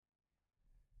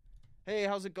Hey,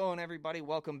 how's it going, everybody?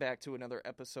 Welcome back to another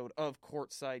episode of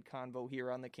Courtside Convo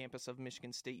here on the campus of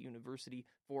Michigan State University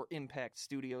for Impact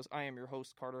Studios. I am your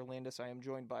host, Carter Landis. I am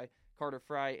joined by Carter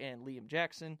Frye and Liam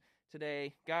Jackson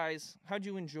today. Guys, how'd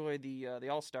you enjoy the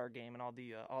All-Star game and all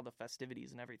the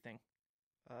festivities and everything?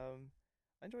 I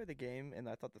enjoyed the game, and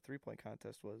I thought the three-point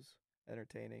contest was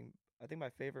entertaining. I think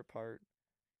my favorite part,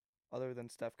 other than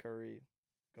Steph Curry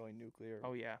going nuclear,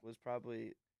 Oh yeah, was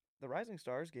probably the Rising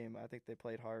Stars game. I think they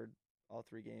played hard all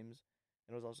three games,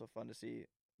 and it was also fun to see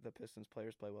the Pistons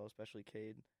players play well, especially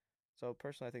Cade. So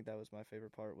personally, I think that was my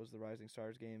favorite part was the Rising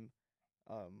Stars game.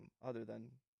 Other than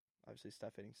obviously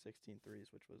Steph hitting 16 threes,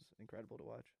 which was incredible to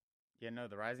watch. Yeah, no,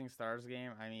 the Rising Stars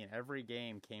game, I mean, every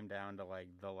game came down to like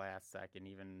the last second,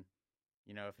 even,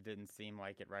 if it didn't seem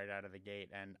like it right out of the gate.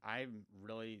 And I'm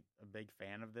really a big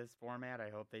fan of this format. I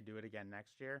hope they do it again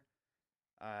next year.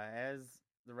 As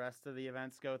the rest of the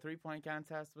events go, three-point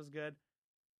contest was good.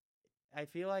 I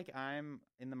feel like I'm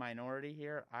in the minority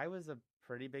here. I was a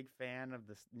pretty big fan of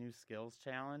this new skills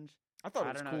challenge. I thought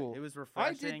I it was don't know. cool. It was I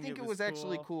refreshing. did think it was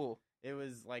actually cool. It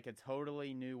was like a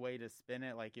totally new way to spin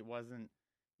it. Like it wasn't,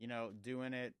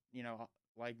 doing it,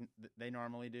 like they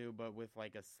normally do, but with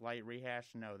like a slight rehash.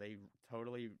 No, they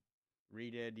totally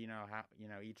redid, how,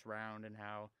 each round and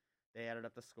how they added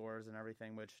up the scores and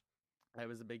everything, which I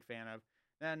was a big fan of.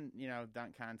 Then,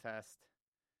 dunk contest.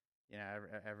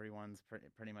 Everyone's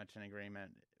pretty much in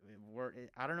agreement.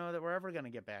 I don't know that we're ever going to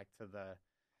get back to the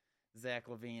Zach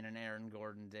LaVine and Aaron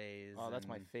Gordon days. Oh, that's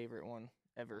my favorite one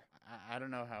ever. I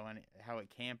don't know how it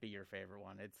can't be your favorite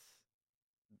one. It's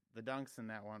the dunks in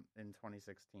that one in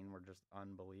 2016 were just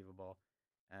unbelievable,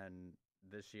 and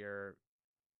this year,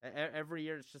 every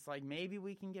year it's just like maybe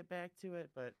we can get back to it,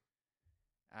 but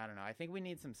I don't know. I think we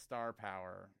need some star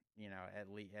power, at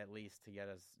least to get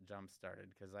us jump started.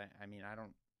 Because I mean I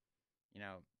don't,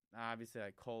 obviously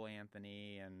like Cole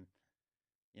Anthony and.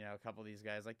 A couple of these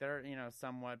guys, like they're,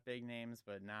 somewhat big names,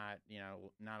 but not,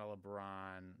 not a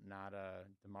LeBron, not a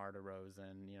DeMar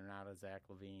DeRozan, not a Zach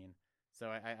LaVine. So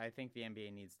I think the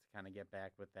NBA needs to kind of get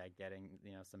back with that, getting,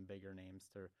 some bigger names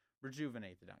to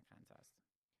rejuvenate the dunk contest.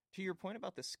 To your point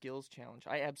about the skills challenge,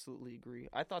 I absolutely agree.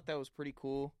 I thought that was pretty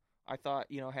cool. I thought,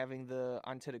 having the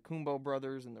Antetokounmpo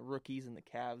brothers and the rookies and the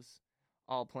Cavs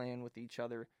all playing with each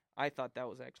other, I thought that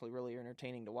was actually really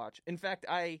entertaining to watch. In fact,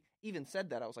 I even said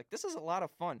that. I was like, this is a lot of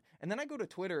fun. And then I go to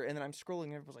Twitter, and then I'm scrolling,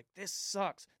 and everyone's like, this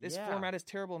sucks. This format is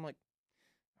terrible. I'm like,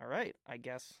 all right, I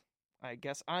guess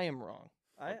I am wrong.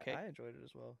 Okay. I enjoyed it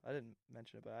as well. I didn't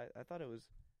mention it, but I thought it was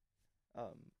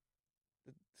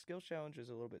the skills challenge was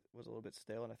a little bit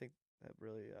stale, and I think that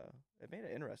really it made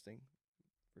it interesting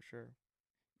for sure.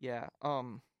 Yeah.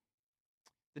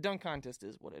 The dunk contest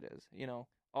is what it is.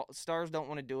 Stars don't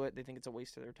want to do it. They think it's a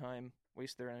waste of their time,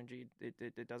 waste of their energy.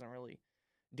 It doesn't really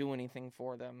do anything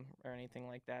for them or anything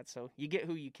like that. So you get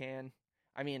who you can.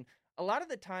 I mean, a lot of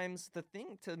the times, the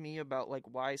thing to me about like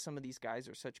why some of these guys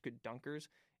are such good dunkers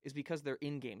is because they're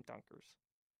in-game dunkers.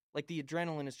 Like the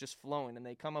adrenaline is just flowing, and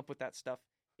they come up with that stuff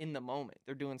in the moment.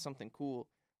 They're doing something cool,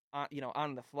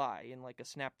 on the fly in like a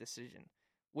snap decision.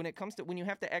 When you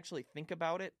have to actually think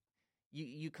about it,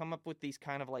 you come up with these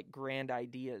kind of like grand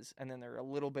ideas, and then they're a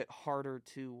little bit harder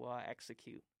to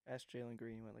execute. Ask Jalen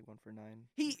Green, he went like 1 for 9.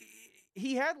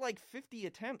 He had like 50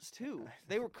 attempts too.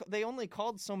 They only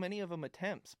called so many of them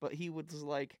attempts, but he was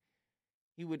like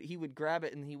he would grab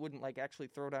it and he wouldn't like actually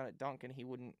throw down a dunk, and he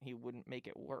wouldn't make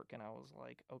it work. And I was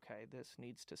like, okay, this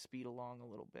needs to speed along a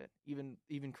little bit. Even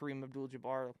Kareem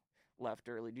Abdul-Jabbar left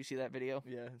early. Do you see that video?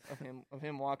 Yeah, of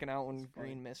him walking out when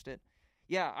Green missed it.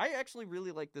 Yeah, I actually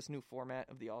really like this new format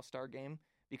of the All-Star game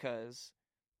because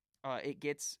it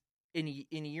gets in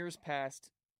years past,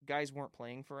 guys weren't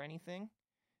playing for anything.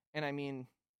 And I mean,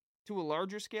 to a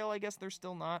larger scale, I guess they're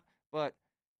still not, but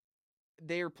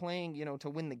they're playing, to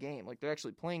win the game. Like they're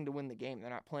actually playing to win the game. They're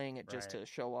not playing it just to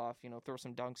show off, throw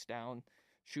some dunks down,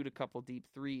 shoot a couple deep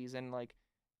threes, and like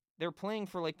they're playing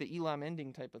for like the Elam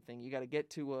ending type of thing. You got to get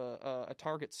to a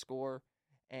target score.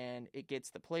 And it gets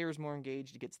the players more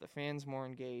engaged, it gets the fans more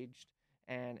engaged,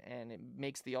 and it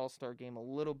makes the All-Star game a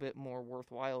little bit more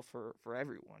worthwhile for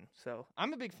everyone. So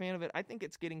I'm a big fan of it. I think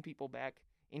it's getting people back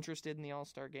interested in the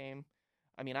All-Star game.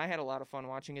 I mean, I had a lot of fun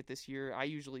watching it this year. I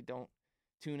usually don't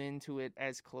tune into it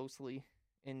as closely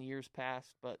in years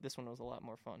past, but this one was a lot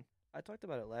more fun. I talked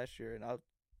about it last year, and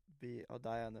I'll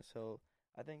die on this hill.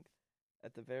 I think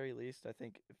at the very least, I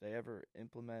think if they ever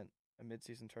implement a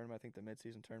mid-season tournament, I think the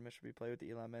mid-season tournament should be played with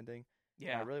the Elam ending.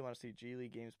 Yeah, and I really want to see G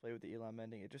League games play with the Elam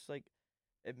ending. It just like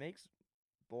it makes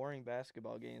boring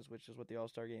basketball games, which is what the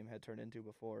All-Star game had turned into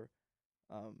before,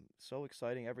 So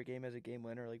exciting. Every game has a game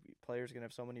winner. Like players are gonna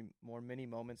have so many more mini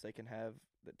moments they can have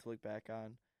to look back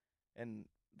on, and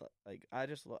like I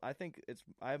think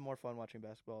I have more fun watching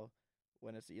basketball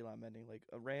when it's Elon Mending. Like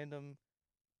a random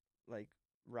like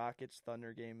Rockets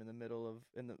Thunder game in the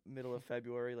middle of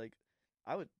February. Like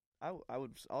I would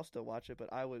I'll still watch it,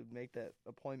 but I would make that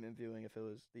appointment viewing if it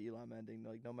was the Elon Mending.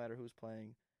 Like no matter who's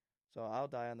playing. So I'll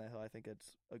die on that hill. I think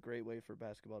it's a great way for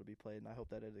basketball to be played, and I hope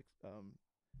that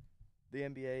the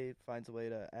NBA finds a way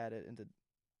to add it into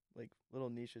like little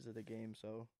niches of the game.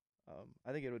 So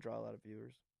I think it would draw a lot of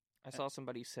viewers. I saw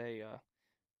somebody say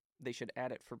they should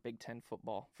add it for Big Ten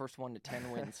football. First 1 to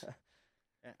 10 wins.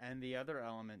 And the other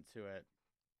element to it,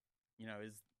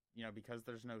 is because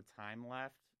there's no time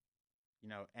left.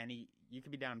 You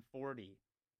could be down 40,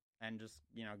 and just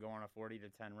go on a 40 to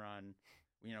 10 run.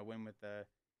 Win with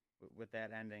that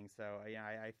ending. So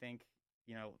I think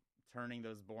turning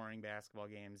those boring basketball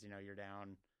games, you're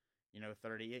down,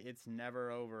 30. It's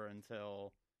never over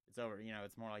until it's over.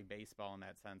 It's more like baseball in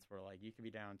that sense, where like you could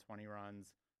be down 20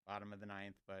 runs, bottom of the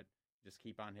ninth, but just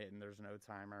keep on hitting. There's no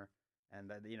timer, and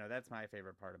that that's my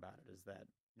favorite part about it is that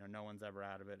no one's ever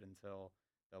out of it until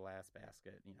the last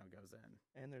basket goes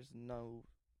in. And there's no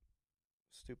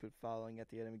stupid fouling at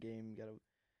the end of the game. You gotta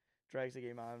drags the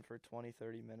game on for 20,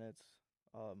 30 minutes.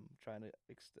 Trying to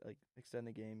extend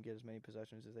the game, get as many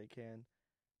possessions as they can.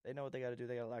 They know what they got to do.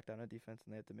 They got to lock down a defense,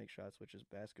 and they have to make shots, which is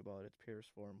basketball at its purest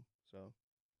form. So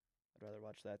I'd rather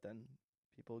watch that than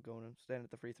people going and stand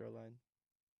at the free throw line.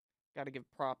 Got to give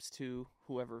props to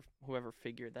whoever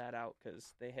figured that out,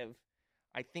 because they have,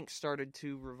 I think, started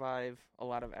to revive a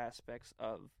lot of aspects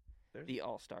of the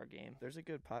All-Star game. There's a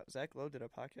good Zach Lowe did a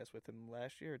podcast with him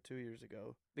last year or 2 years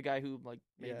ago. The guy who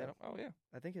made that up? Oh, yeah.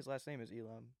 I think his last name is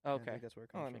Elam. Okay. I think that's where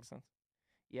it comes from. That makes sense.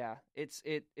 Yeah,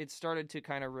 it started to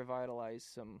kind of revitalize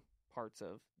some parts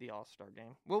of the All-Star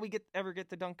game. Will we ever get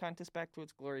the dunk contest back to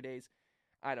its glory days?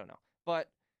 I don't know. But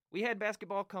we had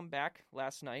basketball come back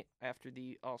last night after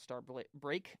the All-Star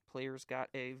break. Players got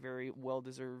a very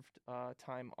well-deserved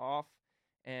time off.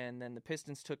 And then the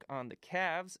Pistons took on the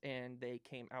Cavs, and they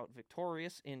came out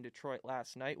victorious in Detroit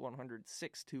last night,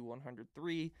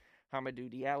 106-103. Hamidou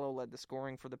Diallo led the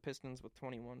scoring for the Pistons with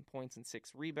 21 points and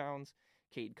 6 rebounds.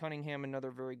 Cade Cunningham, another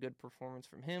very good performance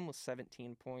from him, with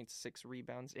 17 points, 6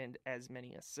 rebounds, and as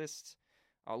many assists.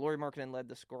 Lauri Markkanen led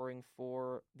the scoring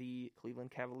for the Cleveland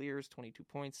Cavaliers, 22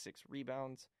 points, 6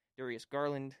 rebounds. Darius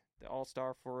Garland, the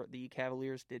All-Star for the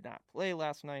Cavaliers, did not play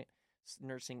last night,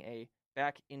 nursing a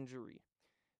back injury.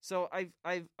 So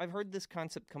I've heard this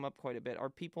concept come up quite a bit.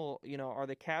 Are people, are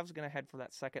the Cavs going to head for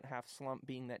that second half slump,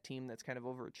 being that team that's kind of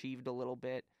overachieved a little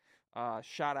bit,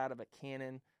 shot out of a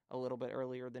cannon a little bit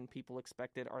earlier than people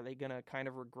expected? Are they going to kind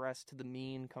of regress to the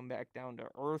mean, come back down to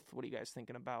earth? What are you guys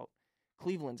thinking about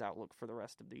Cleveland's outlook for the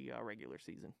rest of the regular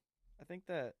season? I think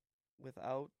that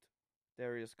without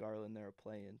Darius Garland, they're a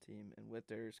play-in team, and with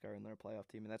Darius Garland, they're a playoff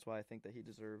team, and that's why I think that he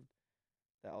deserved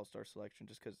that All-Star selection,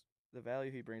 just because the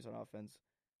value he brings on offense.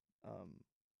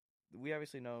 We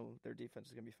obviously know their defense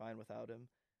is going to be fine without him.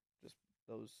 Just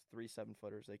those 3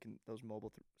 7-footers, those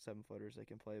mobile 7-footers they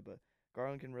can play. But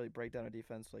Garland can really break down a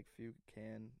defense like few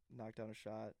can, knock down a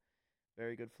shot.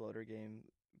 Very good floater game.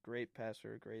 Great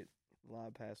passer, great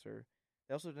lob passer.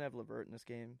 They also didn't have LeVert in this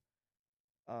game.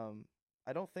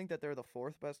 I don't think that they're the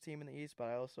 4th best team in the East, but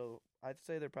I'd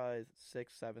say they're probably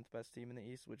 6th, 7th best team in the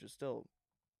East, which is still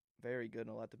very good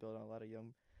and a lot to build on, a lot of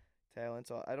young talent.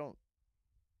 So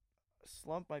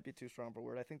slump might be too strong of a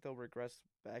word. I think they'll regress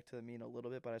back to the mean a little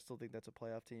bit, but I still think that's a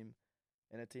playoff team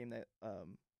and a team that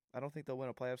I don't think they'll win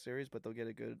a playoff series, but they'll get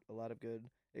a lot of good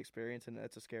experience, and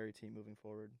it's a scary team moving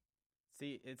forward.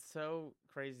 See, it's so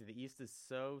crazy. The East is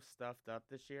so stuffed up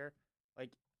this year.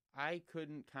 Like, I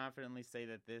couldn't confidently say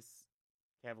that this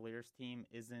Cavaliers team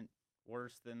isn't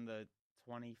worse than the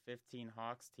 2015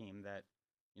 Hawks team that,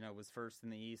 was first in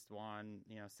the East, won,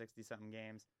 60-something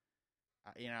games.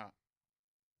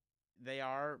 They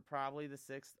are probably the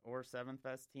 6th or 7th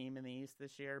best team in the East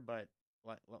this year, but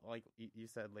like you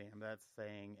said, Liam, that's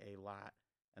saying a lot.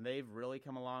 And they've really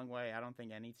come a long way. I don't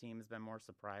think any team has been more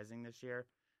surprising this year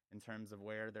in terms of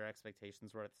where their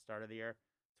expectations were at the start of the year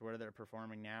to where they're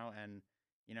performing now. And,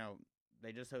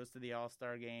 they just hosted the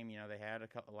All-Star game. They had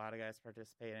a lot of guys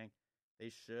participating. They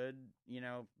should,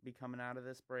 be coming out of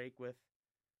this break with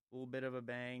a little bit of a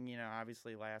bang.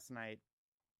 Obviously last night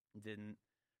didn't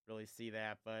really see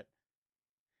that, but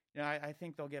I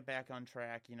think they'll get back on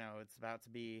track. It's about to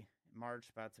be March,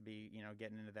 about to be,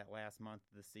 getting into that last month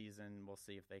of the season. We'll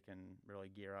see if they can really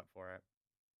gear up for it.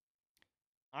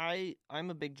 I'm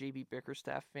a big JB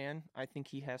Bickerstaff fan. I think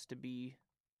he has to be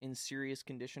in serious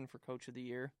condition for Coach of the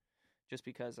Year, just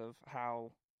because of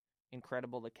how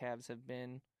incredible the Cavs have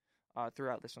been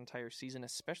throughout this entire season,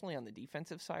 especially on the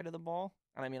defensive side of the ball.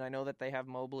 And I mean, I know that they have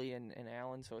Mobley and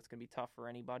Allen, so it's going to be tough for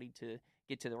anybody to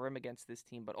get to the rim against this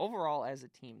team. But overall, as a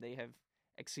team, they have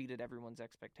exceeded everyone's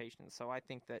expectations. So I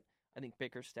think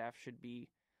Bickerstaff should be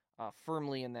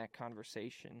firmly in that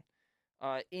conversation.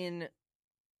 In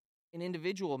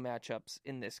individual matchups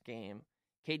in this game,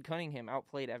 Cade Cunningham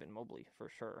outplayed Evan Mobley for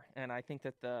sure. And I think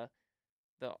that the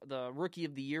Rookie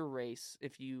of the Year race,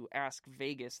 if you ask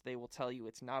Vegas, they will tell you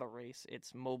it's not a race.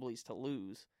 It's Mobley's to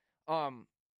lose. I'm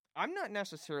not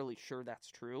necessarily sure that's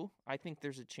true. I think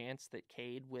there's a chance that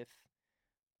Cade, with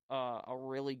a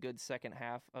really good second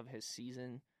half of his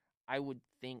season, I would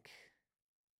think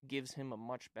gives him a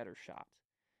much better shot.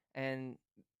 And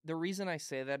the reason I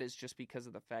say that is just because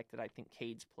of the fact that I think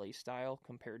Cade's play style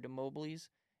compared to Mobley's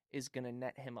is going to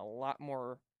net him a lot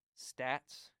more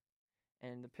stats.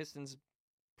 And the Pistons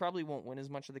probably won't win as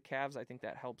much of the Cavs. I think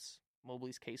that helps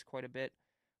Mobley's case quite a bit.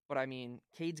 But I mean,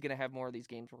 Cade's going to have more of these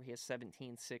games where he has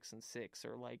 17, 6, and 6,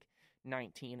 or like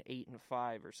 19, 8, and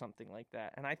 5, or something like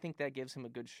that. And I think that gives him a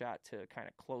good shot to kind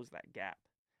of close that gap.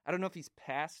 I don't know if he's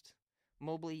past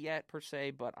Mobley yet, per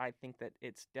se, but I think that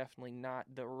it's definitely not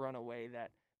the runaway that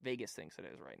Vegas thinks it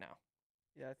is right now.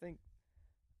 Yeah, I think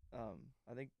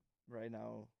right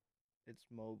now it's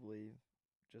Mobley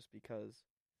just because,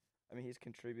 I mean, he's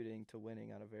contributing to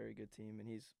winning on a very good team, and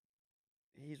he's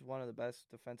one of the best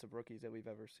defensive rookies that we've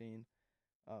ever seen.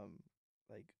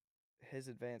 Like his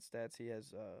advanced stats, he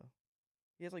has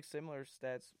like similar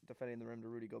stats defending the rim to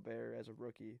Rudy Gobert as a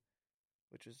rookie,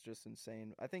 which is just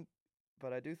insane.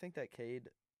 But I do think that Cade,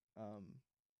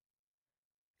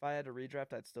 if I had to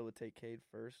redraft, I still would take Cade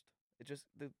first. It just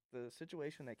the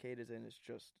situation that Cade is in is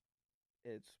just,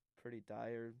 it's pretty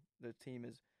dire. The team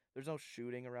there's no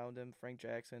shooting around him. Frank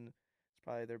Jackson is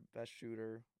probably their best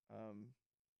shooter. I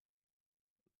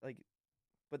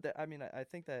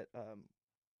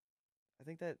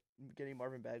think that getting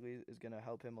Marvin Bagley is going to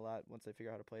help him a lot once they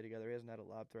figure out how to play together. He hasn't had a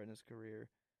lob threat in his career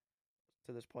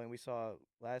to this point. We saw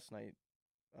last night,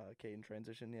 Cade in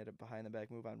transition. He had a behind-the-back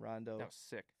move on Rondo. That was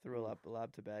sick. Threw a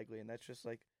lob to Bagley, and that's just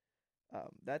like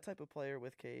that type of player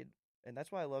with Cade. And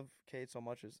that's why I love Cade so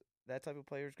much, is that type of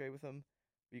player is great with him.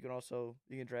 You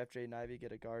can draft Jaden Ivey,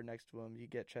 get a guard next to him. You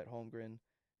get Chet Holmgren.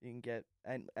 You can get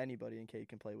anybody, and Cade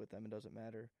can play with them. It doesn't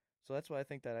matter. So that's why I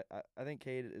think that I think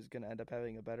Cade is going to end up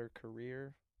having a better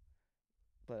career,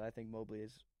 but I think Mobley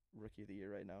is Rookie of the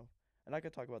Year right now. And I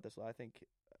could talk about this a lot. I think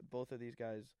both of these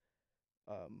guys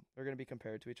are going to be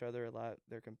compared to each other a lot,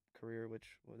 their career,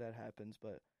 that happens.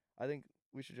 But I think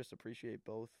we should just appreciate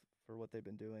both for what they've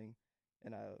been doing.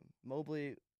 And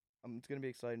Mobley, it's going to be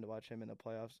exciting to watch him in the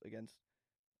playoffs against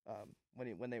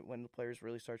when the players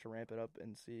really start to ramp it up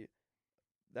and see.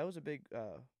 That was a big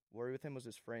worry with him, was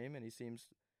his frame, and he seemed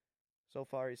to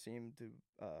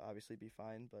obviously be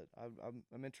fine. But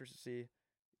I'm interested to see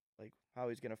like how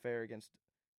he's going to fare against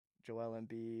Joel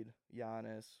Embiid,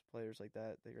 Giannis, players like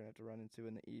that. They're going to have to run into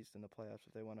in the East in the playoffs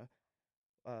if they want to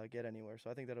get anywhere. So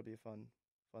I think that'll be fun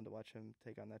to watch him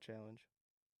take on that challenge.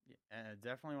 Yeah,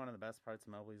 definitely one of the best parts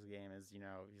of Mobley's game is,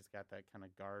 he's got that kind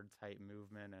of guard type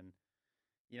movement, and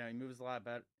he moves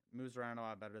around a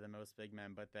lot better than most big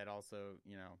men, but that also,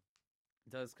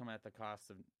 does come at the cost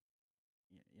of,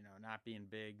 not being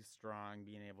big, strong,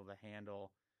 being able to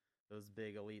handle those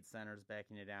big elite centers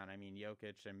backing you down. I mean,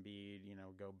 Jokic, Embiid,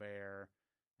 Gobert.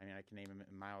 I mean, I can name him,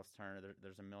 Miles Turner.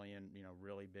 There's a million,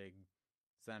 really big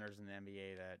centers in the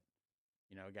NBA that,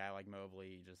 a guy like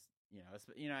Mobley just,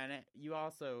 and you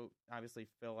also obviously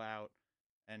fill out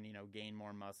and, gain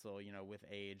more muscle, with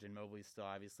age. And Mobley's still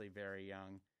obviously very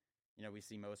young. We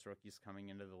see most rookies coming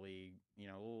into the league, a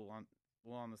little on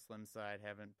the slim side,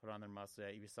 haven't put on their muscle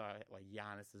yet. You saw like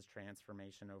Giannis's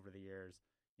transformation over the years.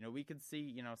 We could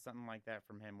see, something like that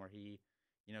from him where he,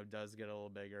 does get a little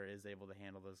bigger, is able to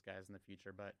handle those guys in the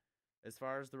future. But as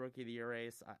far as the Rookie of the Year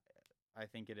race, I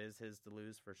think it is his to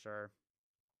lose for sure.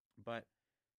 But,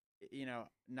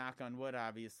 knock on wood,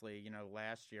 obviously,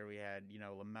 last year we had,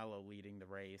 LaMelo leading the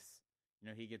race.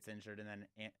 He gets injured, and then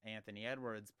Anthony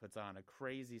Edwards puts on a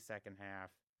crazy second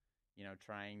half,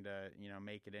 trying to,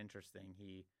 make it interesting.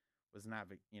 He was not,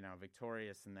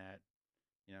 victorious in that,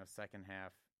 second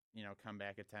half,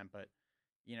 comeback attempt. But,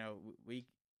 we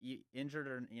injured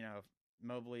or,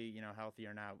 Mobley, healthy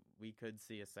or not, we could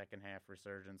see a second half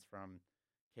resurgence from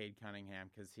Cade Cunningham,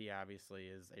 because he obviously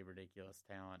is a ridiculous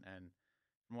talent. And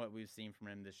from what we've seen from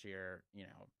him this year,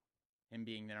 him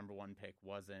being the number one pick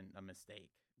wasn't a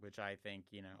mistake, which I think,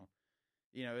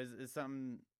 is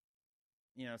something,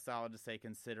 solid to say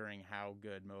considering how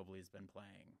good Mobley's been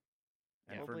playing.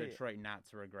 And for Detroit not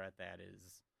to regret that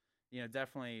is,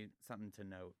 definitely something to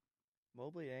note.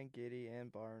 Mobley and Giddey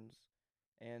and Barnes,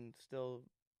 and still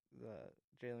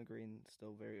Jalen Green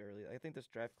still very early. I think this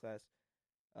draft class,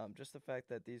 just the fact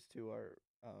that these two are,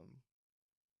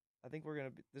 I think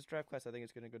this draft class. I think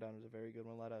it's gonna go down as a very good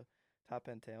one. A lot of top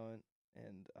end talent,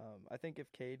 and I think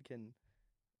if Cade can,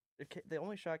 the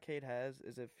only shot Cade has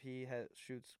is if he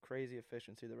shoots crazy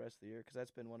efficiency the rest of the year, because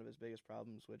that's been one of his biggest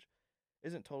problems, which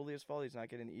isn't totally his fault. He's not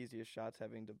getting the easiest shots,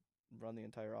 having to run the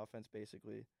entire offense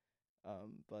basically.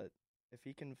 But if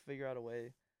he can figure out a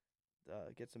way,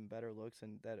 get some better looks,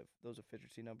 and that if those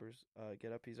efficiency numbers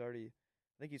get up, I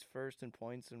think he's first in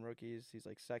points in rookies. He's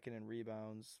like second in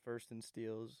rebounds, first in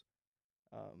steals.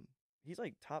 He's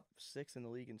like top 6 in the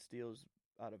league in steals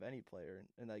out of any player,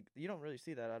 and like you don't really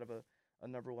see that out of a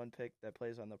number 1 pick that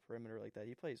plays on the perimeter like that.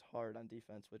 He plays hard on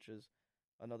defense, which is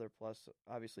another plus.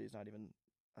 Obviously, he's not even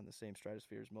on the same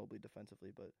stratosphere as Mobley defensively,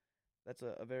 but that's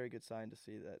a very good sign to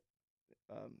see that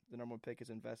the number 1 pick is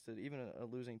invested. Even a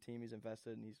losing team, he's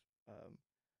invested, and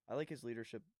I like his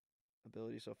leadership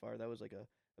ability so far. That was like a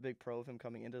big pro of him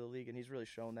coming into the league, and he's really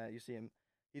shown that. You see him,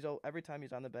 every time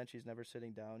he's on the bench, he's never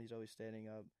sitting down. He's always standing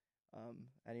up.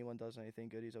 Anyone does anything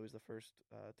good, he's always the first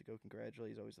to go congratulate.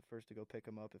 He's always the first to go pick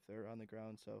them up if they're on the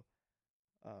ground. So,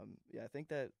 I think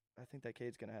that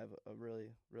Cade's gonna have a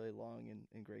really, really long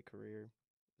and great career,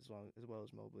 as well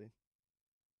as Mobley.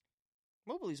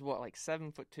 Mobley's what, like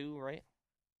 7'2", right?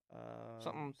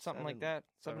 Something like that.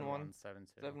 7'1",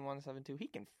 7'1", 7'2". He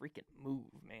can freaking move,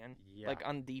 man. Yeah. Like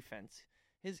on defense,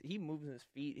 he moves his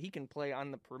feet. He can play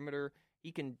on the perimeter.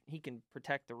 He can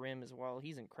protect the rim as well.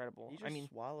 He's incredible. He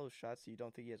just swallows shots that you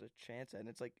don't think he has a chance at, and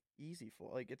it's like easy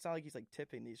for. Like it's not like he's like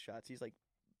tipping these shots. He's like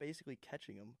basically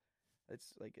catching them.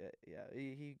 It's like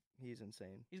he's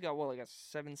insane. He's got what, like a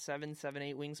 7'7",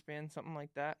 7'8" wingspan, something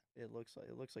like that. It looks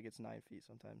like it's 9 feet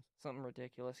sometimes. Something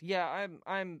ridiculous. Yeah,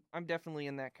 I'm definitely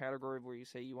in that category where you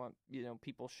say you want,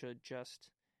 people should just,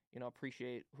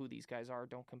 appreciate who these guys are.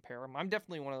 Don't compare them. I'm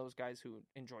definitely one of those guys who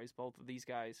enjoys both of these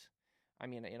guys. I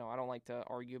mean, I don't like to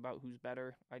argue about who's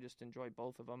better. I just enjoy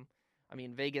both of them. I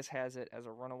mean, Vegas has it as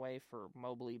a runaway for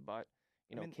Mobley, but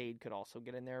Cade could also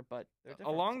get in there. But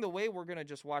along the way, we're going to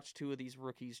just watch 2 of these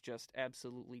rookies just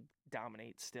absolutely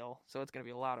dominate still. So it's going to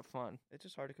be a lot of fun. It's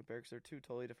just hard to compare because they're 2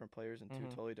 totally different players in 2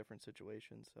 totally different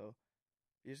situations. So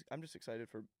I'm just excited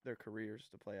for their careers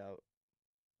to play out.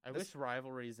 I wish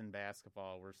rivalries in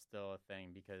basketball were still a thing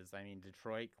because,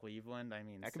 Detroit, Cleveland,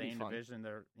 same division,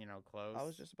 they're, close. I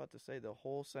was just about to say the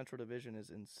whole Central Division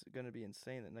is going to be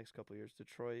insane the next couple of years.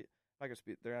 Detroit, they're not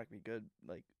going to be good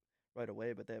like right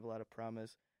away, but they have a lot of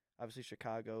promise. Obviously,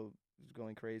 Chicago is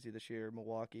going crazy this year.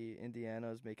 Milwaukee,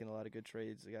 Indiana is making a lot of good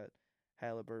trades. They got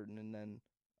Halliburton, and then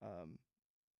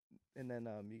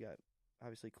you got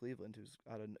obviously Cleveland, who's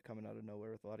coming out of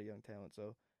nowhere with a lot of young talent.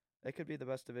 So it could be the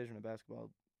best division of basketball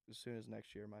as soon as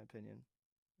next year, in my opinion.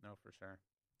 No, for sure.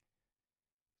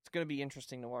 It's going to be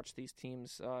interesting to watch these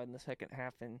teams in the second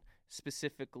half, and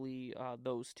specifically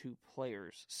those 2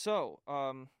 players. So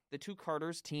the 2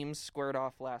 Carters teams squared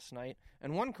off last night,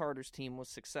 and one Carters team was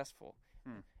successful.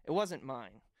 It wasn't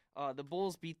mine. The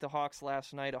Bulls beat the Hawks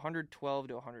last night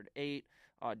 112-108.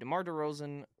 DeMar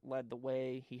DeRozan led the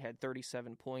way. He had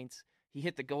 37 points. He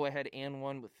hit the go-ahead and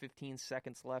one with 15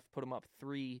 seconds left, put him up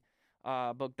 3.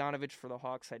 Bogdanovich for the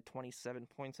Hawks had 27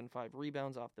 points and 5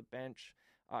 rebounds off the bench.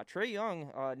 Trae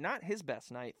Young, not his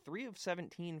best night, 3 of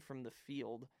 17 from the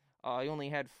field. He only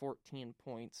had 14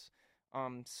 points.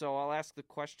 So I'll ask the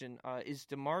question, is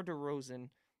DeMar DeRozan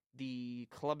the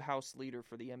clubhouse leader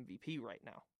for the MVP right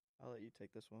now? I'll let you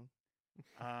take this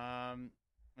one.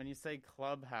 When you say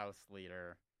clubhouse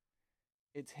leader,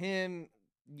 it's him,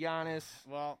 Giannis,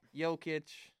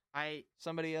 Jokic,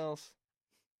 somebody else.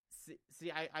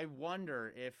 See, I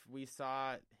wonder if we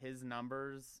saw his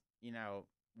numbers,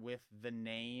 with the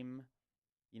name,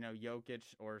 Jokic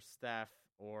or Steph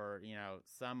or,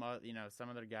 some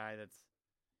other guy that's,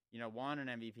 won an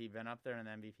MVP, been up there in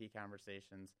the MVP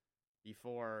conversations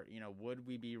before, would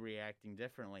we be reacting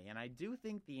differently? And I do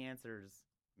think the answer is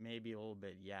maybe a little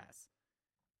bit yes.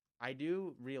 I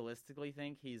do realistically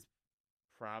think he's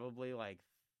probably like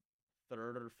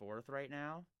 3rd or 4th right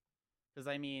now. Because,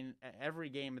 every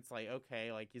game it's like,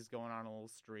 okay, like he's going on a little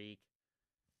streak.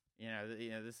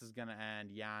 This is going to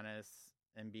end. Giannis,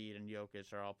 Embiid, and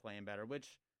Jokic are all playing better,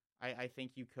 which I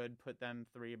think you could put them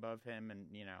 3 above him and,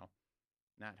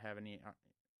 not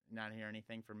hear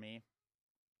anything from me.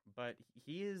 But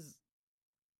he is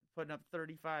putting up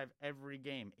 35 every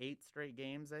game. 8 straight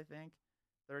games, I think.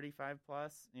 35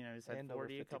 plus. He's had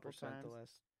 40 a couple times.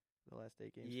 The last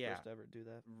 8 games. Yeah. First ever do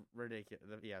that. Ridiculous.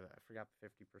 Yeah, I forgot the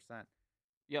 50%.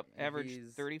 Yep, averaged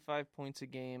He's- 35 points a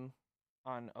game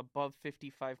on above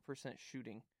 55%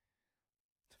 shooting.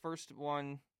 First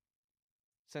one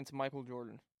since Michael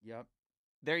Jordan. Yep.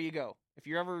 There you go. If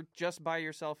you're ever just by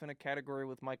yourself in a category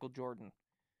with Michael Jordan,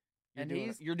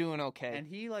 you're doing okay. And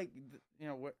he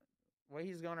what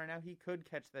he's going right now, he could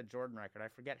catch that Jordan record. I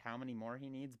forget how many more he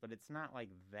needs, but it's not like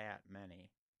that many.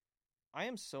 I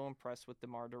am so impressed with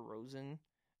DeMar DeRozan,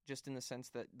 just in the sense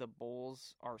that the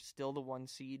Bulls are still the 1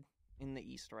 seed in the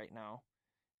East right now.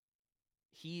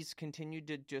 He's continued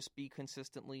to just be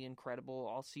consistently incredible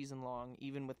all season long,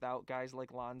 even without guys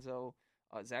like Lonzo.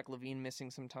 Zach LaVine missing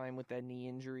some time with that knee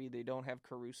injury. They don't have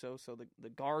Caruso, so the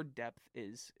guard depth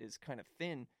is kind of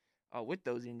thin with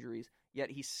those injuries.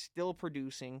 Yet he's still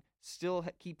producing, still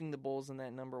keeping the Bulls in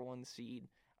that number 1 seed.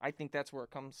 I think that's where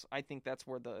it comes. I think that's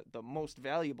where the most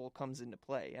valuable comes into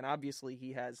play. And obviously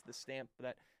he has the stamp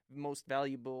that most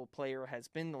valuable player has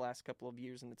been the last couple of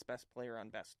years, and it's best player on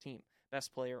best team,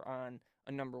 best player on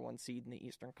a number 1 seed in the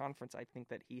Eastern Conference. I think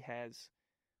that he has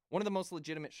one of the most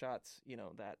legitimate shots,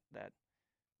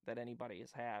 that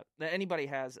anybody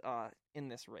has in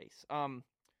this race.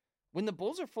 When the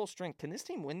Bulls are full strength, can this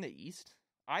team win the East?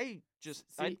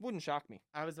 It wouldn't shock me.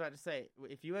 I was about to say,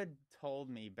 if you had told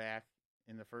me back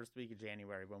in the first week of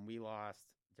January when we lost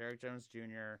Derrick Jones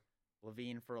Jr.,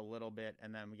 LaVine for a little bit,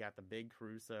 and then we got the big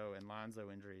Caruso and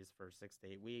Lonzo injuries for 6 to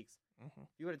 8 weeks,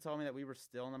 if you would have told me that we were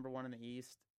still number 1 in the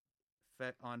East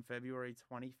on February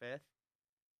 25th,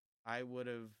 I would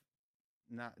have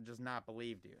not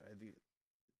believed you.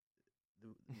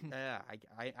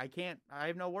 I can't. I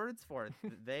have no words for it.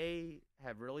 They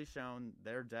have really shown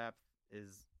their depth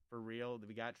is for real.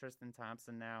 We got Tristan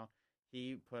Thompson now.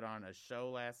 He put on a show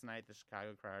last night. The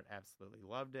Chicago crowd absolutely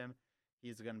loved him.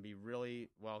 He's going to be really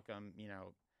welcome,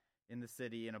 in the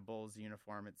city in a Bulls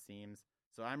uniform, it seems.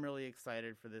 So I'm really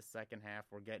excited for this second half.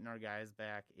 We're getting our guys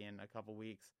back in a couple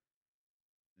weeks.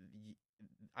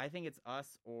 I think it's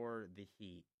us or the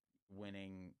Heat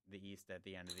winning the East at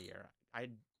the end of the year. I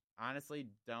honestly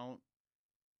don't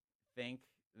think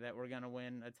that we're going to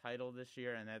win a title this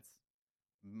year, and that's,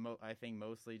 I think,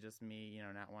 mostly just me,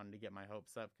 not wanting to get my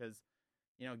hopes up because,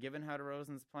 given how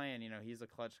DeRozan's playing, he's a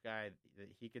clutch guy.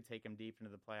 He could take him deep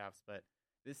into the playoffs, but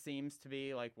this seems to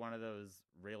be like one of those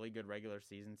really good regular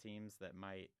season teams that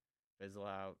might fizzle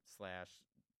out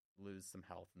 / lose some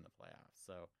health in the playoffs.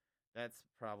 So that's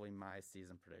probably my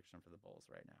season prediction for the Bulls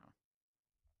right now.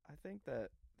 I think that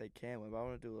they can win, but I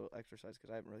want to do a little exercise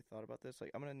because I haven't really thought about this.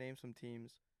 Like, I'm going to name some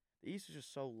teams. The East is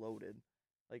just so loaded.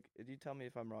 Like, if you tell me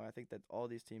if I'm wrong, I think that all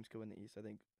these teams could win the East. I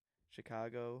think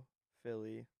Chicago,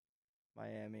 Philly,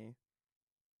 Miami.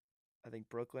 I think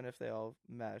Brooklyn if they all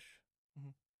mesh.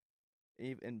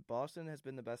 And Boston has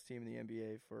been the best team in the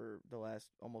NBA for the last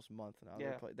almost month now.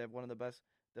 Yeah. They have one of the best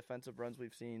defensive runs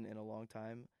we've seen in a long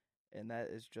time, and that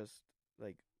is just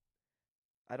like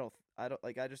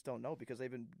I just don't know because they've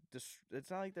been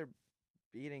it's not like they're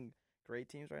beating great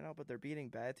teams right now, but they're beating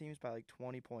bad teams by like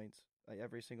 20 points like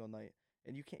every single night.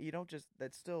 And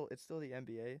it's still the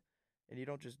NBA, and you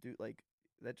don't just do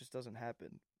that just doesn't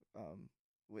happen.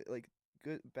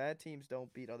 Bad teams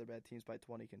don't beat other bad teams by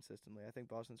 20 consistently. I think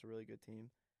Boston's a really good team.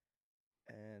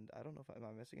 And I don't know if am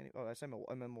I missing any. Oh,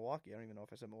 I'm in Milwaukee. I don't even know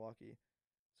if I said Milwaukee.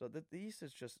 So the East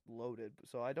is just loaded.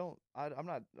 So I'm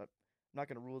not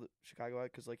going to rule Chicago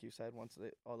out because, like you said, once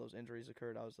all those injuries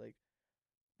occurred, I was like,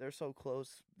 they're so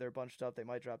close. They're bunched up. They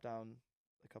might drop down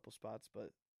a couple spots,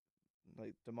 but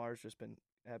like DeMar's just been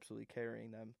absolutely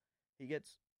carrying them. He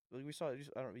gets. We saw. I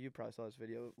don't know. You probably saw this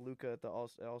video. Luka at the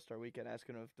All-Star weekend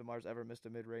asking him if DeMar's ever missed a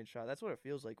mid-range shot. That's what it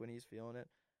feels like when he's feeling it.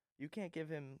 You can't give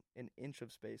him an inch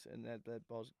of space, and that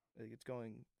ball's it's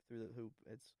going through the hoop.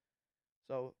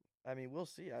 So. I mean, we'll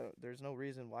see. There's no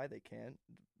reason why they can't,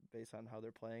 based on how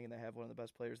they're playing, and they have one of the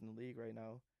best players in the league right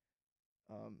now.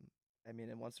 I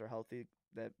mean, and once they're healthy,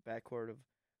 that backcourt of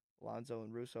Lonzo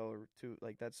and Russo are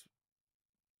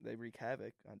they wreak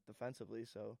havoc defensively.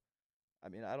 So, I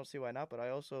mean, I don't see why not. But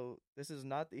this is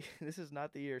not the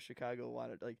year Chicago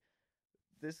wanted. Like,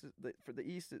 for the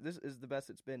East, this is the best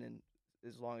it's been in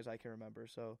as long as I can remember.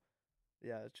 So,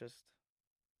 yeah, it's just.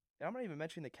 And I'm not even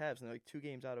mentioning the Cavs, and they're like 3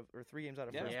 games out of first place.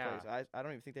 I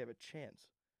don't even think they have a chance,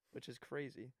 which is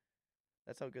crazy.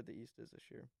 That's how good the East is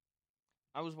this year.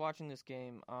 I was watching this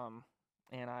game,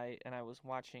 and I was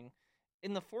watching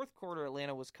in the fourth quarter.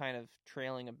 Atlanta was kind of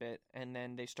trailing a bit, and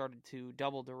then they started to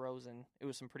double DeRozan. It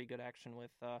was some pretty good action with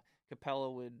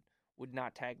Capella would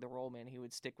not tag the roll man. He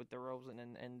would stick with DeRozan,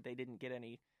 and they didn't get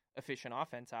any efficient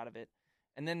offense out of it.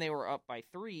 And then they were up by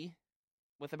 3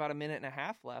 with about a minute and a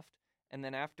half left. And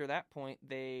then after that point,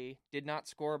 they did not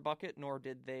score a bucket, nor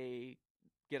did they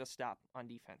get a stop on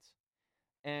defense.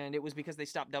 and it was because they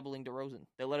stopped doubling DeRozan.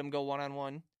 They let him go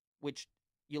one-on-one, which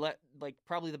you let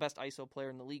probably the best ISO player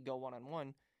in the league go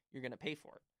one-on-one, you're going to pay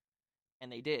for it.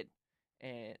 And they did.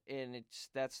 And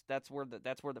that's where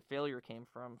the failure came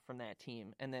from that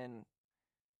team. And then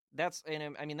that's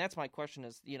my question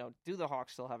is, do the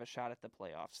Hawks still have a shot at the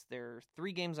playoffs? They're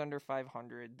 3 games under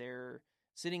 500. They're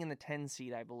sitting in the 10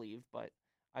 seed, I believe, but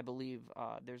I believe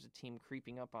there's a team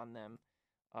creeping up on them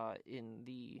in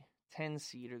the 10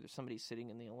 seed, or there's somebody sitting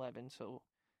in the 11. So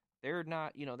they're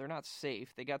not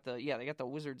safe. They got the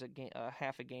Wizards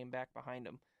half a game back behind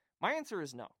them. My answer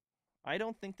is no. I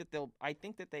don't think that I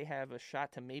think that they have a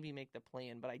shot to maybe make the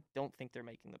play-in, but I don't think they're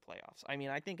making the playoffs. I mean,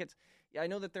 I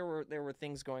know that there were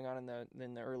things going on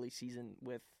in the early season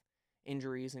with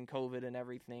injuries and COVID and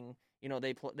everything.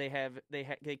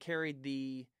 They carried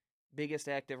the biggest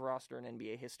active roster in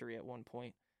NBA history at one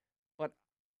point. But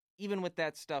even with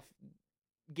that stuff,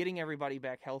 getting everybody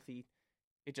back healthy,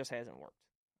 it just hasn't worked.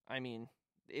 I mean,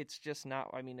 it's just not.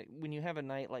 I mean, when you have a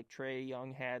night like Trae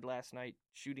Young had last night,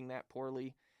 shooting that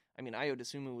poorly. I mean, Ayo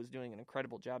Dosunmu was doing an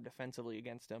incredible job defensively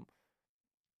against him.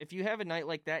 If you have a night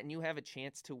like that and you have a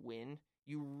chance to win,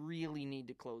 you really need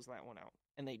to close that one out.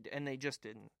 And they just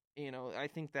didn't. I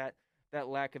think that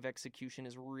lack of execution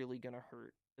is really going to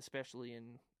hurt, especially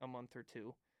in a month or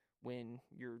two when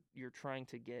you're trying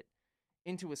to get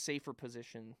into a safer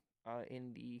position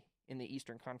in the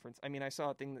Eastern Conference. I mean, I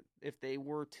saw a thing that if they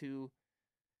were to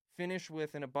finish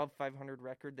with an above 500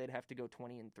 record, they'd have to go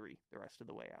 20-3 the rest of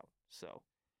the way out. So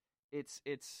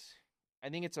I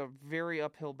think it's a very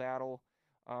uphill battle.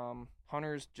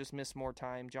 Hunter's just missed more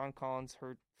time. John Collins'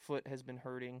 foot has been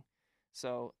hurting.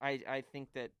 So I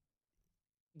think that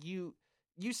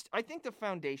I think the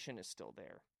foundation is still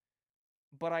there.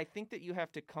 But I think that you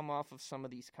have to come off of some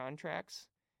of these contracts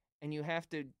and you have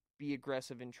to be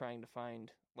aggressive in trying to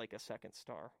find like a second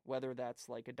star, whether that's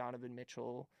like a Donovan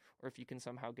Mitchell or if you can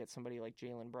somehow get somebody like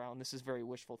Jaylen Brown. This is very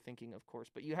wishful thinking, of course,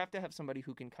 but you have to have somebody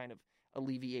who can kind of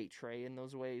alleviate Trae in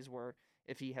those ways where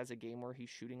if he has a game where he's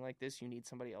shooting like this, you need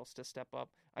somebody else to step up.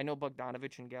 I know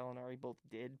Bogdanovich and Gallinari both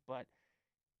did, but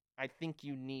I think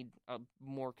you need a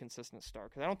more consistent star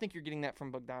because I don't think you're getting that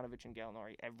from Bogdanovich and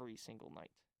Gallinari every single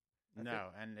night. No,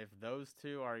 and if those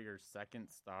two are your second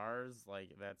stars,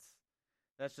 like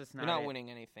that's just not. You're not it. winning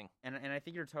anything. And I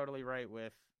think you're totally right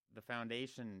with the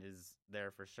foundation is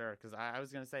there for sure. Because I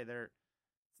was gonna say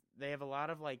they have a lot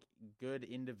of like good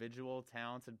individual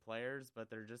talented players, but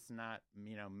they're just not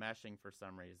meshing for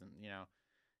some reason.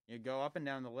 You go up and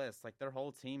down the list, like their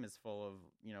whole team is full of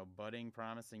budding,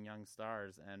 promising young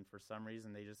stars, and for some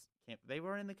reason they just can't. They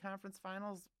were in the conference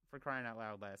finals for crying out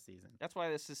loud last season. That's why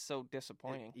this is so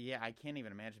disappointing. I can't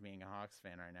even imagine being a Hawks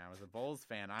fan right now. As a Bulls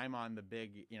fan, I'm on the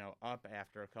big up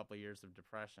after a couple years of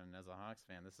depression. As a Hawks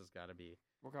fan, this has got to be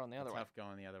we're going the other way. Tough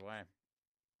going the other way.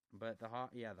 But the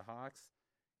Hawks.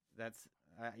 That's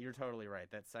you're totally right.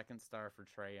 That second star for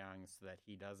Trae Young, so that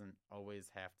he doesn't always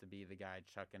have to be the guy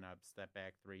chucking up step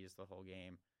back threes the whole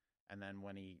game, and then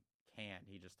when he can't,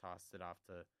 he just tosses it off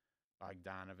to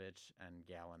Bogdanovich and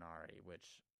Gallinari,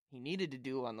 which he needed to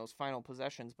do on those final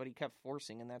possessions, but he kept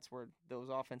forcing, and that's where those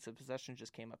offensive possessions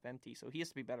just came up empty. So he has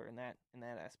to be better in that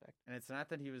aspect. And it's not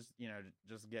that he was,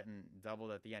 just getting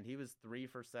doubled at the end. He was 3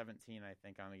 for 17, I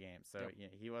think, on the game. So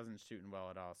he wasn't shooting well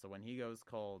at all. So when he goes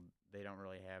cold, they don't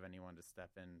really have anyone to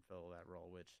step in and fill that role,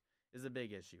 which is a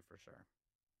big issue for sure.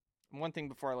 One thing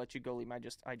before I let you go, Liam,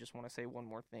 I just want to say one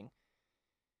more thing.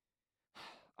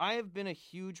 I have been a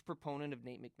huge proponent of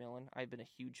Nate McMillan. I've been a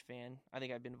huge fan. I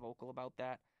think I've been vocal about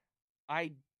that.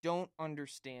 I don't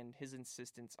understand his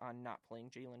insistence on not playing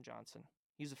Jalen Johnson.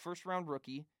 He's a first-round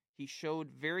rookie. He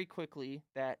showed very quickly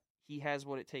that he has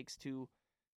what it takes to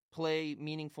play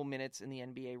meaningful minutes in the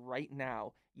NBA right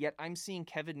now. Yet I'm seeing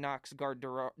Kevin Knox guard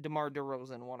DeMar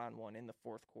DeRozan one-on-one in the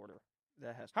fourth quarter.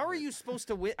 How are you supposed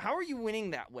to win? How are you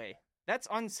winning that way? That's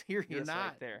unserious. You're not,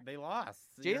 right there. They lost.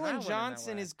 Jalen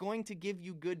Johnson is going to give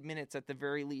you good minutes at the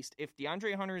very least. If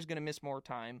DeAndre Hunter is going to miss more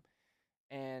time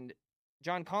and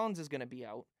John Collins is going to be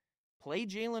out, play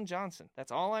Jalen Johnson.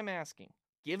 That's all I'm asking.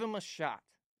 Give him a shot.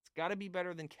 It's got to be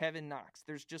better than Kevin Knox.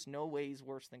 There's just no way he's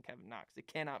worse than Kevin Knox. It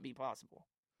cannot be possible.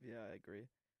 Yeah, I agree.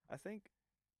 I think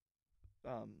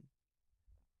I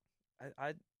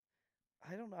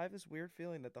don't know. I have this weird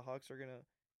feeling that the Hawks are going to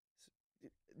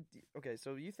okay,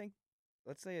 so you think,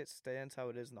 let's say it stands how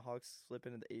it is and the Hawks slip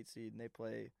into the 8th seed and they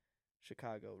play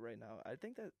Chicago right now. I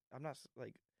think that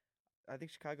I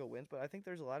think Chicago wins, but I think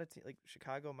there's a lot of teams like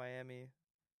Chicago, Miami,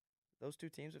 those two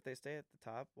teams, if they stay at the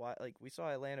top, we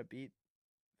saw Atlanta beat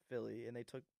Philly and they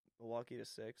took Milwaukee to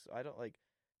 6.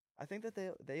 I think that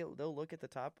they'll look at the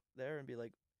top there and be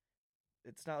like,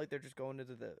 it's not like they're just going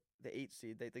into the 8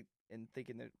 seed. They think and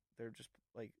thinking that they're just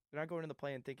like they're not going in the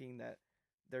play and thinking that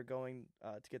they're going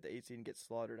to get the 8 seed and get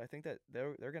slaughtered. I think that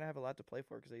they're going to have a lot to play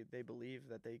for because they believe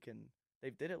that they can. They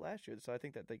did it last year, so I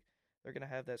think that they're going to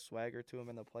have that swagger to them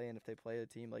in the play. And if they play a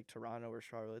team like Toronto or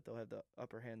Charlotte, they'll have the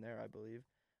upper hand there. I believe.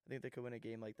 I think they could win a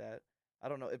game like that. I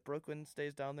don't know if Brooklyn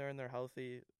stays down there and they're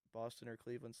healthy. Boston or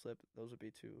Cleveland slip. Those would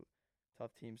be 2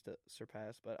 tough teams to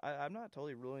surpass. But I'm not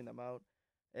totally ruling them out.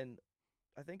 And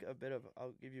I think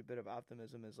I'll give you a bit of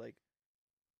optimism is like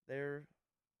they're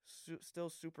still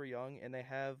super young and they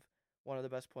have one of the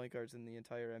best point guards in the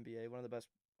entire NBA, one of the best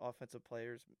offensive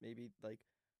players, maybe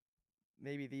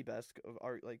the best of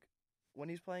our like when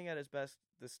he's playing at his best,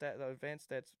 the advanced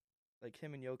stats like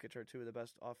him and Jokic are 2 of the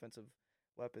best offensive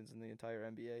weapons in the entire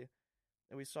NBA.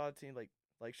 And we saw a team like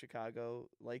Chicago,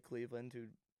 like Cleveland, who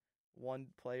one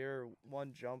player,